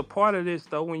think that's a part of this,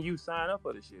 though, when you sign up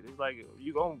for the shit. It's like,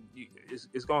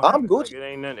 it's going to happen. I'm Gucci. Like, it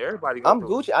ain't nothing everybody I'm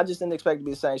Gucci. I just didn't expect it to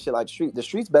be the same shit like the street. The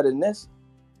street's better than this.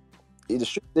 The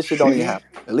street, this shit don't even happen.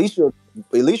 At least you're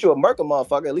a murker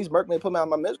motherfucker. At least murk me and put me out of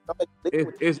my misery.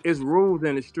 It's rules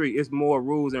in the street. It's more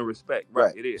rules and respect.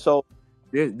 Right. It is. So,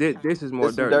 This is more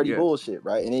dirty bullshit,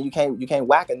 right? And then you can't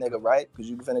whack a nigga, right? Because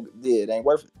you finna, it ain't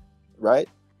worth it, right?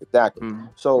 Exactly.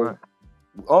 So,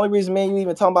 only reason me and you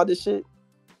even talking about this shit,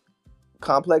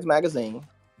 Complex magazine,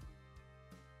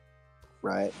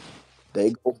 right?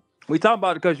 They go. We talk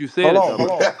about it because you said Hold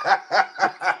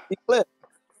on.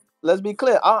 let's be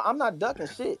clear. I'm not ducking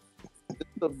shit.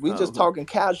 We just talking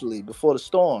casually before the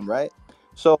storm, right?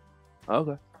 So,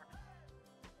 okay.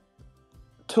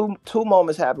 Two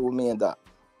moments happened with me and Doc.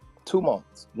 2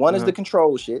 moments. One is the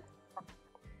control shit.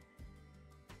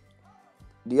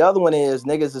 The other one is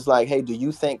niggas is like, hey, do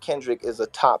you think Kendrick is a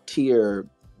top tier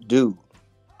dude?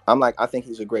 I'm like, I think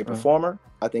he's a great performer.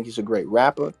 I think he's a great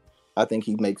rapper. I think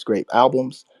he makes great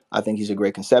albums. I think he's a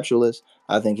great conceptualist.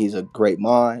 I think he's a great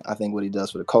mind. I think what he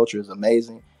does for the culture is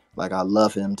amazing. Like, I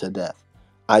love him to death.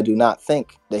 I do not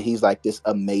think that he's like this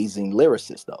amazing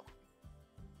lyricist, though.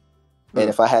 And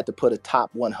if I had to put a top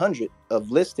 100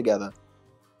 of lists together,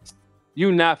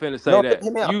 you not finna say that.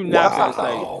 You not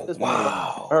finna say.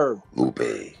 Wow.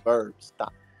 Verb,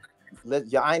 stop.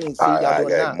 I ain't even see y'all doing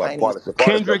that.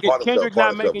 Kendrick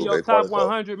not making your top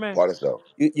 100, man.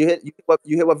 You hit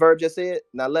what Verb just said?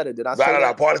 Now, letter, did I say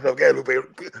that? Part of stuff.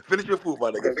 Lupe. Finish your food,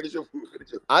 my nigga. Finish your food.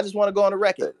 I just want to go on the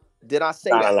record. Did I say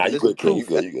that? Nah, you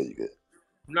good.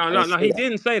 No, he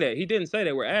didn't say that. He didn't say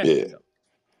that. We're asking.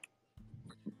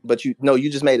 But you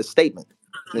just made a statement.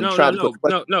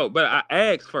 No, but I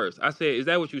asked first. I said, is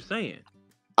that what you're saying?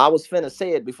 I was finna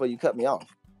say it before you cut me off.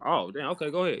 Oh, damn.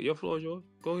 Okay, go ahead. Your floor is yours.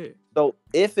 Go ahead. So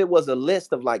if it was a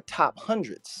list of like top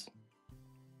hundreds,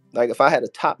 like if I had a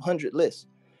top 100 list,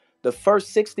 the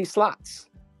first 60 slots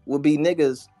would be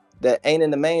niggas that ain't in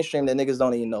the mainstream that niggas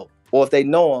don't even know. Or if they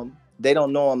know them, they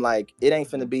don't know them. Like, it ain't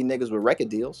finna be niggas with record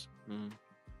deals.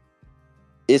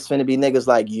 It's finna be niggas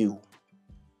like you.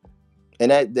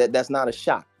 And that's not a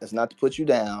shot. That's not to put you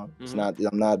down. It's not.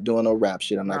 I'm not doing no rap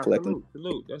shit. I'm not collecting.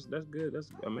 Salute. That's good. That's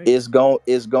amazing.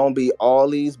 It's gonna be all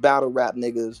these battle rap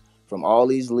niggas from all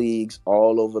these leagues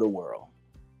all over the world.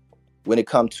 When it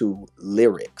comes to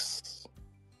lyrics,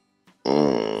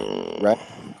 right?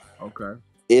 Okay.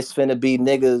 It's finna be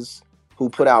niggas who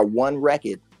put out one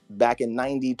record back in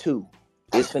 '92.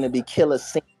 It's finna be Killer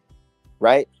Sin,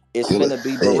 right? It's finna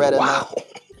be Beretta. Wow.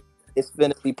 It's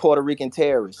finna be Puerto Rican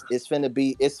terrorists. It's finna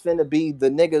be the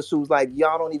niggas who's like,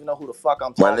 y'all don't even know who the fuck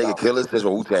I'm talking about. My nigga Killer Sin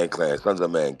from Wu-Tang Clan, Sons of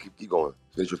Man. Keep going.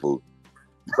 Finish your food.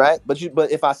 Right? But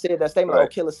if I said that statement,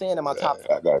 Killer Sin in my top,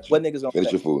 I got you. What niggas gonna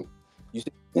finish say? your food? You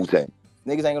see, Wu-Tang.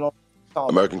 Niggas ain't gonna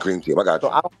talk American Cream Team. I got you.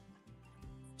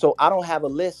 So I don't have a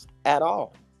list at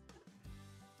all.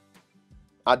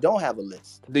 I don't have a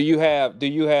list. Do you have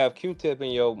Q-Tip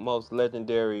in your most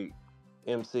legendary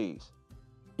MCs?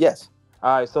 Yes.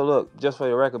 All right, so look, just for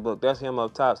your record book, that's him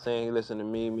up top saying he listened to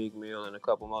me, Meek Mill, and a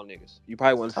couple more niggas. You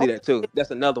probably want to see that too. That's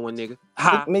another one, nigga.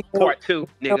 Part 2,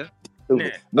 nigga.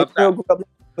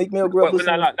 Meek Mill grew up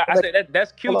listening. No. I said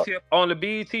that's Q-Tip on the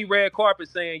BET red carpet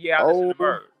saying, yeah, I listen to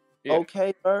Verb. Yeah.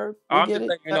 Okay, Verb. I'm just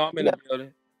letting you know I'm in the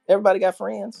building. Everybody got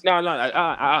friends.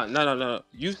 No.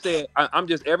 You said I'm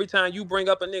just every time you bring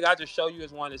up a nigga, I just show you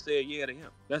as one that said yeah to him.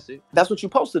 That's it. That's what you're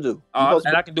supposed to do.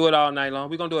 And I can do it all night long.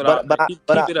 We're gonna do it all night. Keep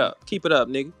it up. Keep it up,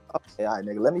 nigga. Okay, all right,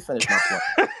 nigga. Let me finish my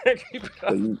point. Keep it up.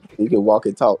 So you can walk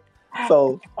and talk.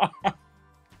 So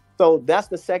that's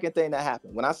the second thing that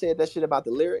happened. When I said that shit about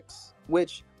the lyrics,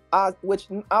 which I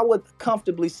would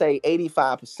comfortably say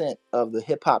 85% of the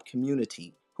hip hop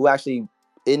community who actually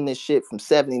in this shit from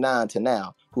 79 to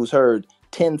now, who's heard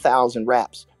 10,000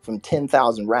 raps from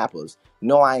 10,000 rappers,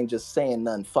 no, I ain't just saying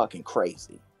nothing fucking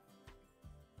crazy.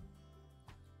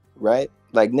 Right?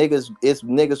 Like niggas, it's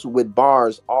niggas with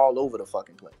bars all over the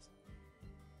fucking place.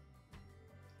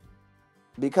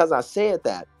 Because I said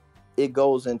that, it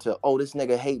goes into, oh, this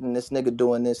nigga hating, this nigga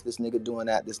doing this nigga doing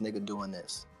that, this nigga doing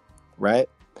this. Right?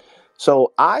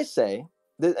 So I say,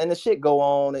 and the shit go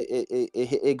on,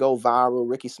 it go viral.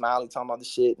 Ricky Smiley talking about the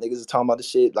shit. Niggas is talking about the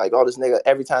shit. Like, all this nigga,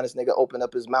 every time this nigga open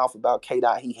up his mouth about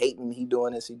K-Dot, he hating, he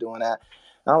doing this, he doing that.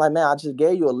 And I'm like, man, I just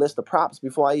gave you a list of props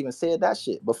before I even said that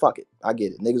shit. But fuck it, I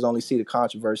get it. Niggas only see the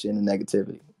controversy and the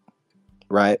negativity,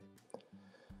 right?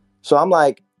 So I'm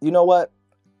like, you know what?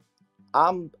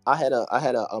 I had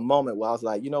a moment where I was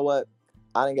like, you know what?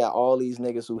 I done got all these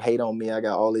niggas who hate on me. I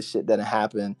got all this shit that done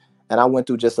happened. And I went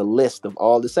through just a list of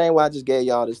all the same way I just gave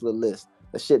y'all this little list.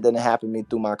 The shit that done happened to me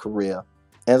through my career.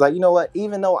 And it's like, you know what?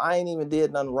 Even though I ain't even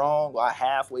did nothing wrong, or I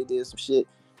halfway did some shit,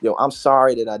 yo, I'm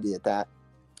sorry that I did that.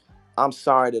 I'm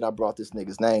sorry that I brought this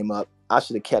nigga's name up. I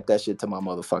should have kept that shit to my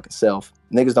motherfucking self.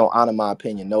 Niggas don't honor my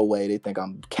opinion. No way. They think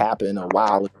I'm capping or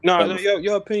wild. No,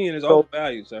 your opinion is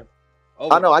overvalued, sir.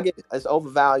 I know, I get it. It's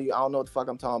overvalued. I don't know what the fuck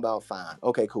I'm talking about. Fine.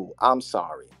 Okay, cool. I'm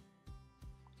sorry.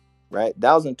 Right?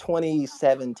 That was in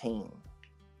 2017.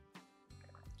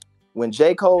 When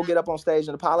J. Cole get up on stage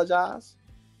and apologize,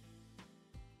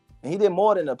 and he did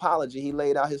more than an apology, he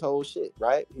laid out his whole shit,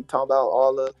 right? He talked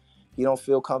about he don't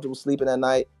feel comfortable sleeping at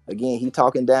night. Again, he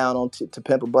talking down on To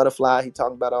Pimp a Butterfly. He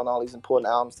talking about on all these important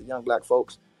albums to young black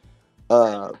folks.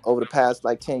 over the past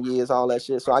like 10 years, all that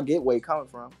shit. So I get where you're coming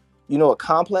from. You know what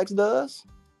Complex does?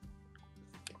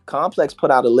 Complex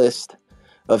put out a list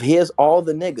of here's all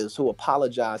the niggas who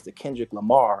apologized to Kendrick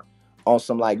Lamar on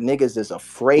some like niggas is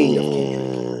afraid of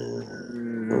Kendrick.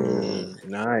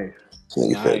 Nice.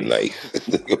 Nice.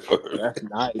 That's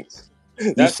nice.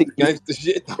 You That's see, gangster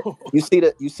shit though.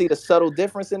 you see the subtle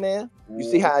difference in there. You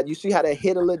see how that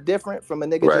hit a little different from a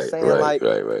nigga just saying right.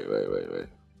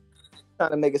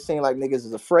 trying to make it seem like niggas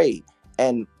is afraid.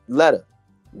 And Letter,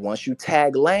 once you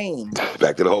tag lame,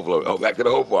 back to the whole floor. Oh, back to the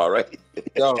whole bar, right?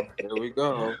 Yo, there we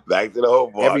go. Back to the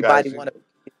whole bar. Everybody want to.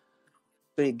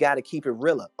 So you got to keep it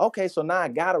realer. Okay, so now I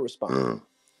gotta respond.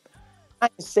 I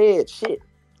ain't said shit.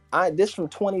 This from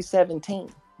 2017.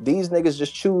 These niggas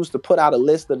just choose to put out a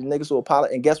list of the niggas who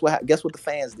apologize. And guess what? Guess what the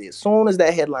fans did? As soon as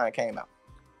that headline came out,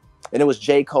 and it was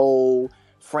J. Cole,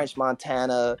 French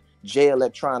Montana, J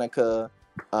Electronica,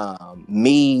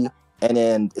 me, and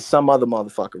then some other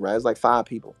motherfucker. Right? It's like 5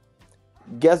 people.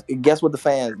 Guess what the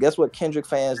fans? Guess what Kendrick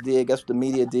fans did? Guess what the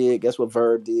media did? Guess what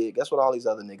Verb did? Guess what all these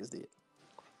other niggas did?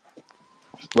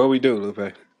 What we do,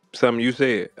 Lupe? Something you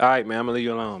said. All right, man. I'm gonna leave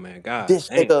you alone, man. God, this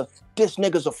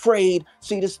nigga's afraid.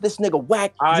 See this nigga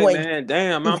whack. All right, man.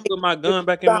 Damn, I'm putting my gun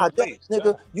back in my face.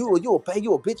 Nigga, you a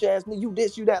bitch ass nigga. You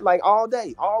this, you that, like all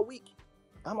day, all week.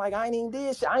 I'm like, I ain't even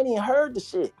did shit. I ain't even heard the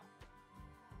shit.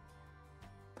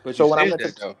 But so when I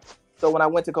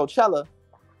went to Coachella,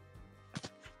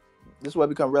 this is what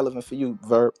become relevant for you,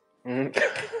 Verb. When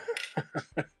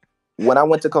I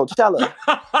went to Coachella,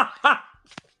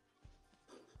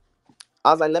 I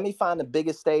was like, let me find the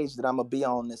biggest stage that I'm gonna be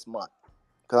on this month,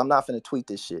 because I'm not finna tweet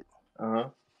this shit.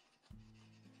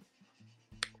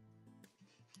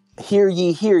 Hear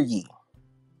ye.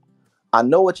 I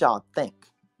know what y'all think.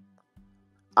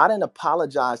 I didn't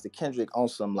apologize to Kendrick on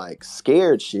some like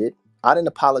scared shit. I didn't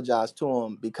apologize to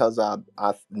him because I've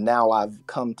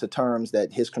come to terms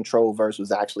that his Control verse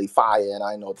was actually fire and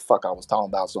I didn't know what the fuck I was talking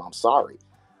about, so I'm sorry.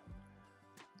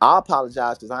 I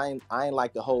apologize because I ain't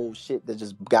like the whole shit that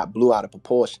just got blew out of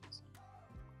proportions.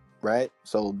 Right?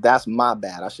 So that's my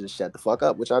bad. I should have shut the fuck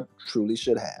up, which I truly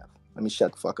should have. Let me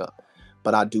shut the fuck up.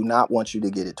 But I do not want you to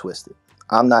get it twisted.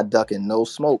 I'm not ducking no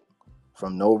smoke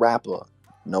from no rapper,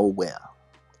 nowhere,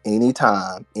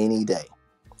 anytime, any day.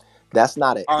 That's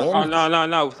not an end.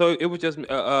 No. So it was just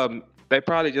they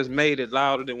probably just made it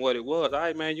louder than what it was. All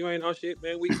right, man, you ain't no shit,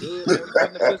 man. We good, man. We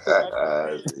putting the pistol back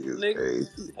on, nigga.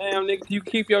 Damn, nigga, you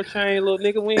keep your chain, little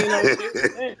nigga. We ain't no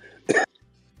shit. Man.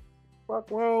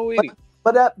 Fuck wrong with you?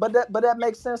 But that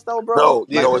makes sense though, bro. No,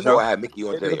 you know what's I had Mickey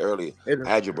on today earlier. I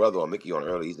had your brother on Mickey on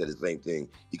early. He said the same thing.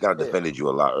 He kind of defended you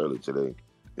a lot early today.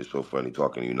 It's so funny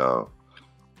talking to you now.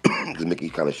 Because Mickey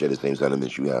kind of shared the same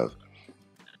sentiments you have.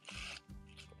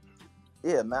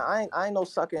 Yeah, man, I ain't no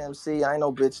sucker MC. I ain't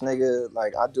no bitch nigga.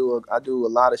 Like I do a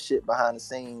lot of shit behind the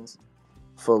scenes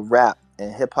for rap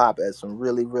and hip hop at some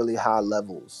really, really high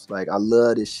levels. Like I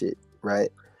love this shit,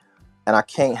 right? And I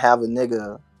can't have a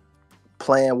nigga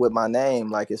playing with my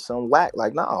name like it's some whack.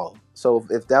 Like no. So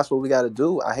if that's what we got to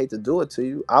do, I hate to do it to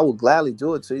you. I will gladly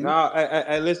do it to you. No,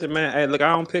 hey, listen, man. Hey, look, I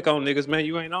don't pick on niggas, man.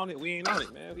 You ain't on it. We ain't on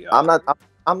it, man.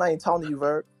 I'm not even talking to you,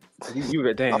 Verb.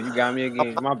 You got me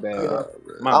again. My bad.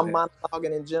 I'm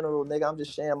monologuing in general, nigga. I'm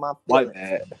just sharing my feelings.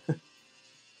 My bad.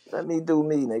 Let me do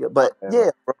me, nigga. But yeah,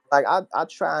 bro, like I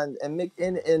try and make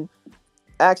and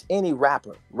ask any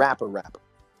rapper,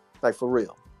 like for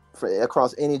real,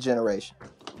 across any generation.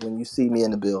 When you see me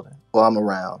in the building or I'm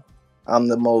around, I'm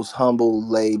the most humble,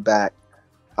 laid back.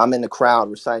 I'm in the crowd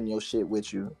reciting your shit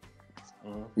with you.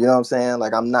 Mm-hmm. You know what I'm saying?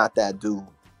 Like I'm not that dude.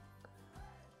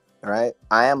 All right,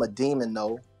 I am a demon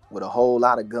though, with a whole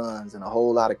lot of guns and a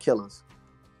whole lot of killers,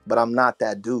 but I'm not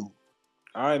that dude.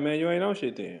 All right, man, you ain't no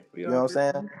shit then. You know what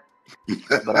I'm saying?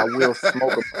 But I will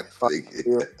smoke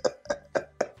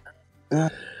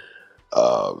a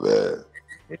Oh man,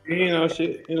 you ain't no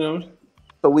shit, you know.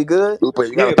 So we good? Lupe,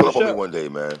 you gotta pull up on me one day,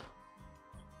 man.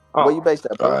 Where you based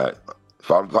at, bro? All right,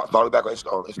 follow me back on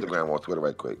Instagram or Twitter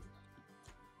right quick.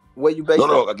 Where you based?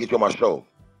 No, I'll get you on my show.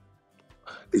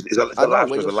 It's a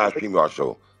live stream our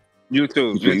show.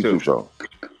 YouTube show.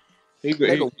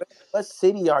 Nigga, what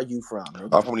city are you from? Nigga?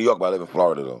 I'm from New York, but I live in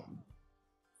Florida though.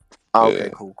 Oh, okay,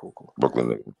 cool. Brooklyn,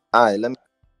 nigga. All right, let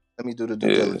me do the due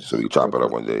diligence. So we chop it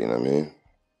up one day. You know what I mean?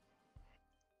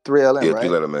 3LM, right?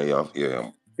 3LM, man. Yeah.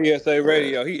 PSA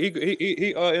Radio. He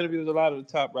interviews a lot of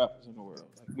the top rappers in the world.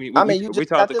 We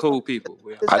talk to cool people.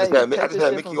 I just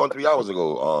had Mickey on 3 hours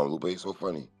ago. Lupe, it's so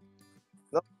funny.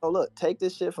 No, look, take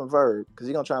this shit from Verb because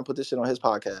he's gonna try and put this shit on his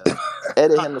podcast.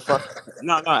 Edit him the fuck.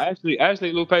 No.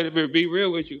 Actually, Lupe, to be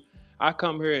real with you, I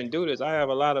come here and do this. I have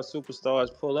a lot of superstars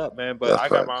pull up, man, but That's I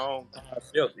got my facts. own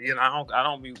filth. You know, I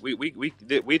don't be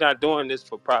we not doing this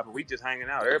for profit. We just hanging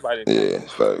out. Everybody Yeah, enjoying.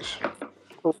 it's facts.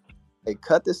 Hey,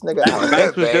 cut this nigga out.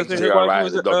 Banks was just Banks, in you here all while you right?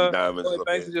 was The Dopey Diamonds boy, is up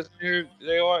Banks here. was just in here.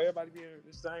 They are everybody be in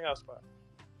this hangout spot.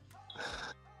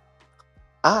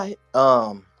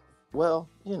 Well,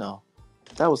 you know,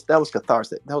 that was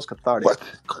cathartic. That was cathartic. What?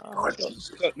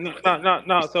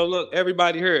 No. So look,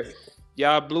 everybody here,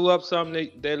 y'all blew up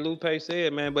something that Lupe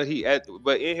said, man. But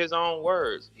but in his own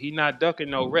words, he not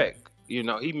ducking no wreck. You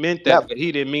know, he meant that, Never. but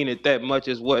he didn't mean it that much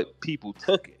as what people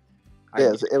took it.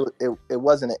 Yes, it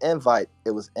wasn't an invite.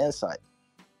 It was insight.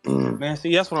 Man,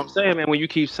 see, that's what I'm saying, man. When you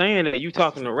keep saying that, you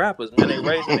talking to rappers, man. They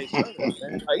raising their shirt up,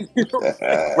 man. Like, you know what I'm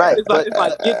saying? Right, It's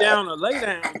like get down or lay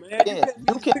down, man. again,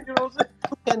 You know what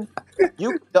I'm saying?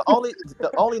 the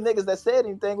only niggas that said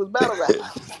anything was battle rappers.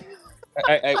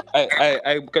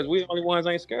 Hey, because we the only ones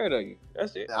ain't scared of you.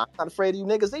 That's it. I'm not afraid of you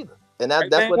niggas either. And Hey,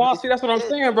 that's man, what well, see, that's what I'm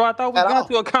saying, bro. I thought we at got all.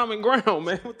 to a common ground,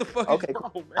 man. What the fuck is Okay,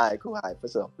 cool. wrong, man? All right, cool. All right, for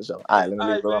sure. All right, let me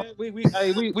leave it alone. Man.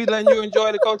 We letting you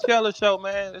enjoy the Coachella show,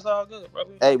 man. It's all good, bro.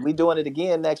 Hey, we doing it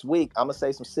again next week. I'm gonna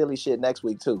say some silly shit next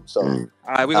week too. So, all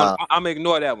right, we gonna. I'm gonna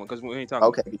ignore that one because we ain't talking.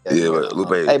 Okay. Yeah, but Lupe,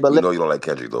 hey, but we know you don't like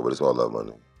Kendrick though, but it's all love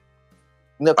money.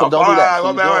 No, don't do that.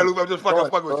 All right, Lupe, I'm just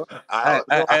fucking with you. Hey,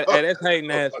 that's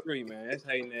hating ass 3, man. That's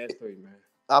hating ass 3, man.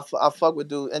 I fuck with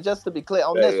dude, and just to be clear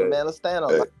on this one, man, let's stand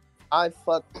on. Like, I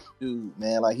fuck with dude,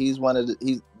 man. Like he's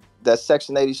that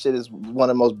Section 80 shit is one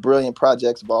of the most brilliant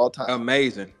projects of all time.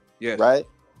 Amazing, yes. Right?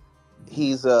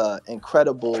 He's a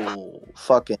incredible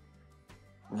fucking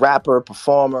rapper,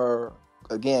 performer.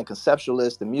 Again,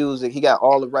 conceptualist, the music. He got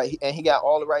all the right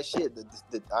shit.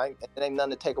 It ain't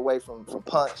nothing to take away from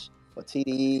Punch or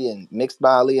TDE and Mixed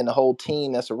by Ali and the whole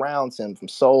team that surrounds him, from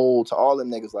Soul to all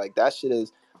them niggas. Like that shit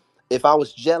is. If I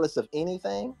was jealous of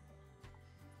anything,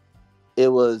 it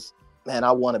was, man,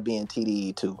 I want to be in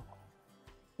TDE too.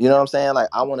 You know what I'm saying? Like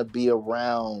I want to be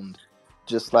around,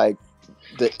 just like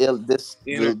the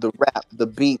rap, the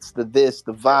beats, the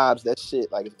vibes, that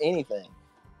shit. Like if anything,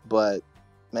 but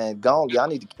man, y'all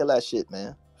need to kill that shit,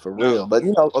 man, for real. But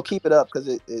you know, or keep it up because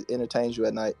it entertains you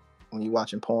at night when you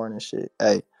watching porn and shit.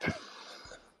 Hey.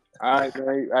 All right, man.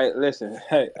 All right, listen.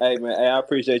 Hey, man. Hey, I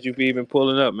appreciate you for even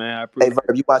pulling up, man. I appreciate. Hey,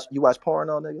 Verb, you watch porn,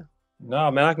 though, nigga? No,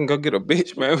 man. I can go get a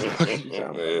bitch, man.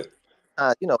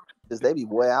 You know, because they be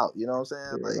way out. You know what I'm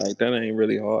saying? Yeah, like that ain't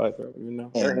really hard, bro. You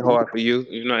know, it ain't dude, hard for you.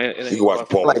 You know, it ain't you can watch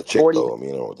porn with a chick, 40, though. I mean,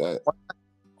 you know what that.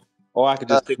 Or I could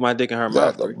just stick my dick in her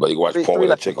mouth. But you can watch porn with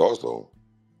a chick also.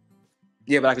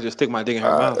 Yeah, but I could just stick my dick in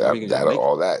her mouth.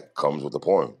 All that comes with the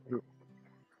porn.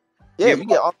 Yeah, you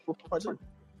get all the porn too.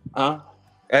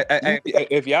 Hey,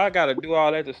 if y'all gotta do all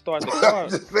that to start the car,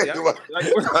 just saying,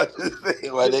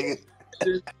 my nigga.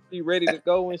 She ready to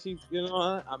go when she, you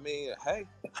know. I mean, hey.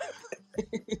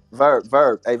 Verb.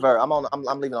 Hey, Verb.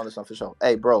 I'm leaving on this one for sure.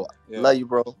 Hey, bro. Yeah. Love you,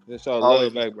 bro. It's all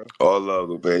love, back, bro. All love,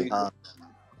 Lupe.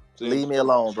 Leave me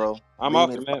alone, bro. I'm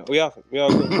off it, man. We off it. We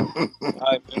all good.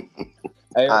 All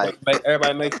right, man.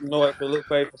 Everybody make some noise for Lupe.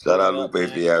 Shout out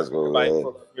Lupe Fiasco, man. Pull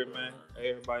up here, man.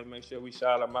 Everybody make sure we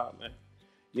shout him out, man.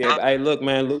 Yeah, hey, look,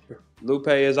 man, Lupe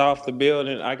is off the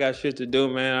building. I got shit to do,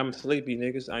 man. I'm sleepy,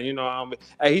 niggas. You know,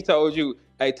 hey, he told you,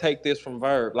 hey, take this from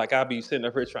Verb. Like, I be sitting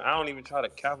up here I don't even try to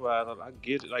capitalize on it. I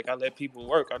get it. Like, I let people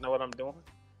work. I know what I'm doing.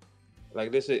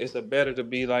 Like, it's a better to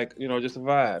be like, you know, just a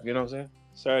vibe. You know what I'm saying?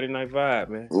 Saturday night vibe,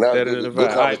 man. Better than a vibe.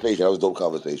 Good conversation. That was dope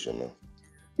conversation, man.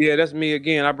 Yeah, that's me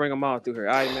again. I bring them all through here.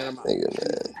 All right, man. Nigga,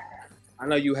 man. I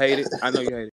know you hate it.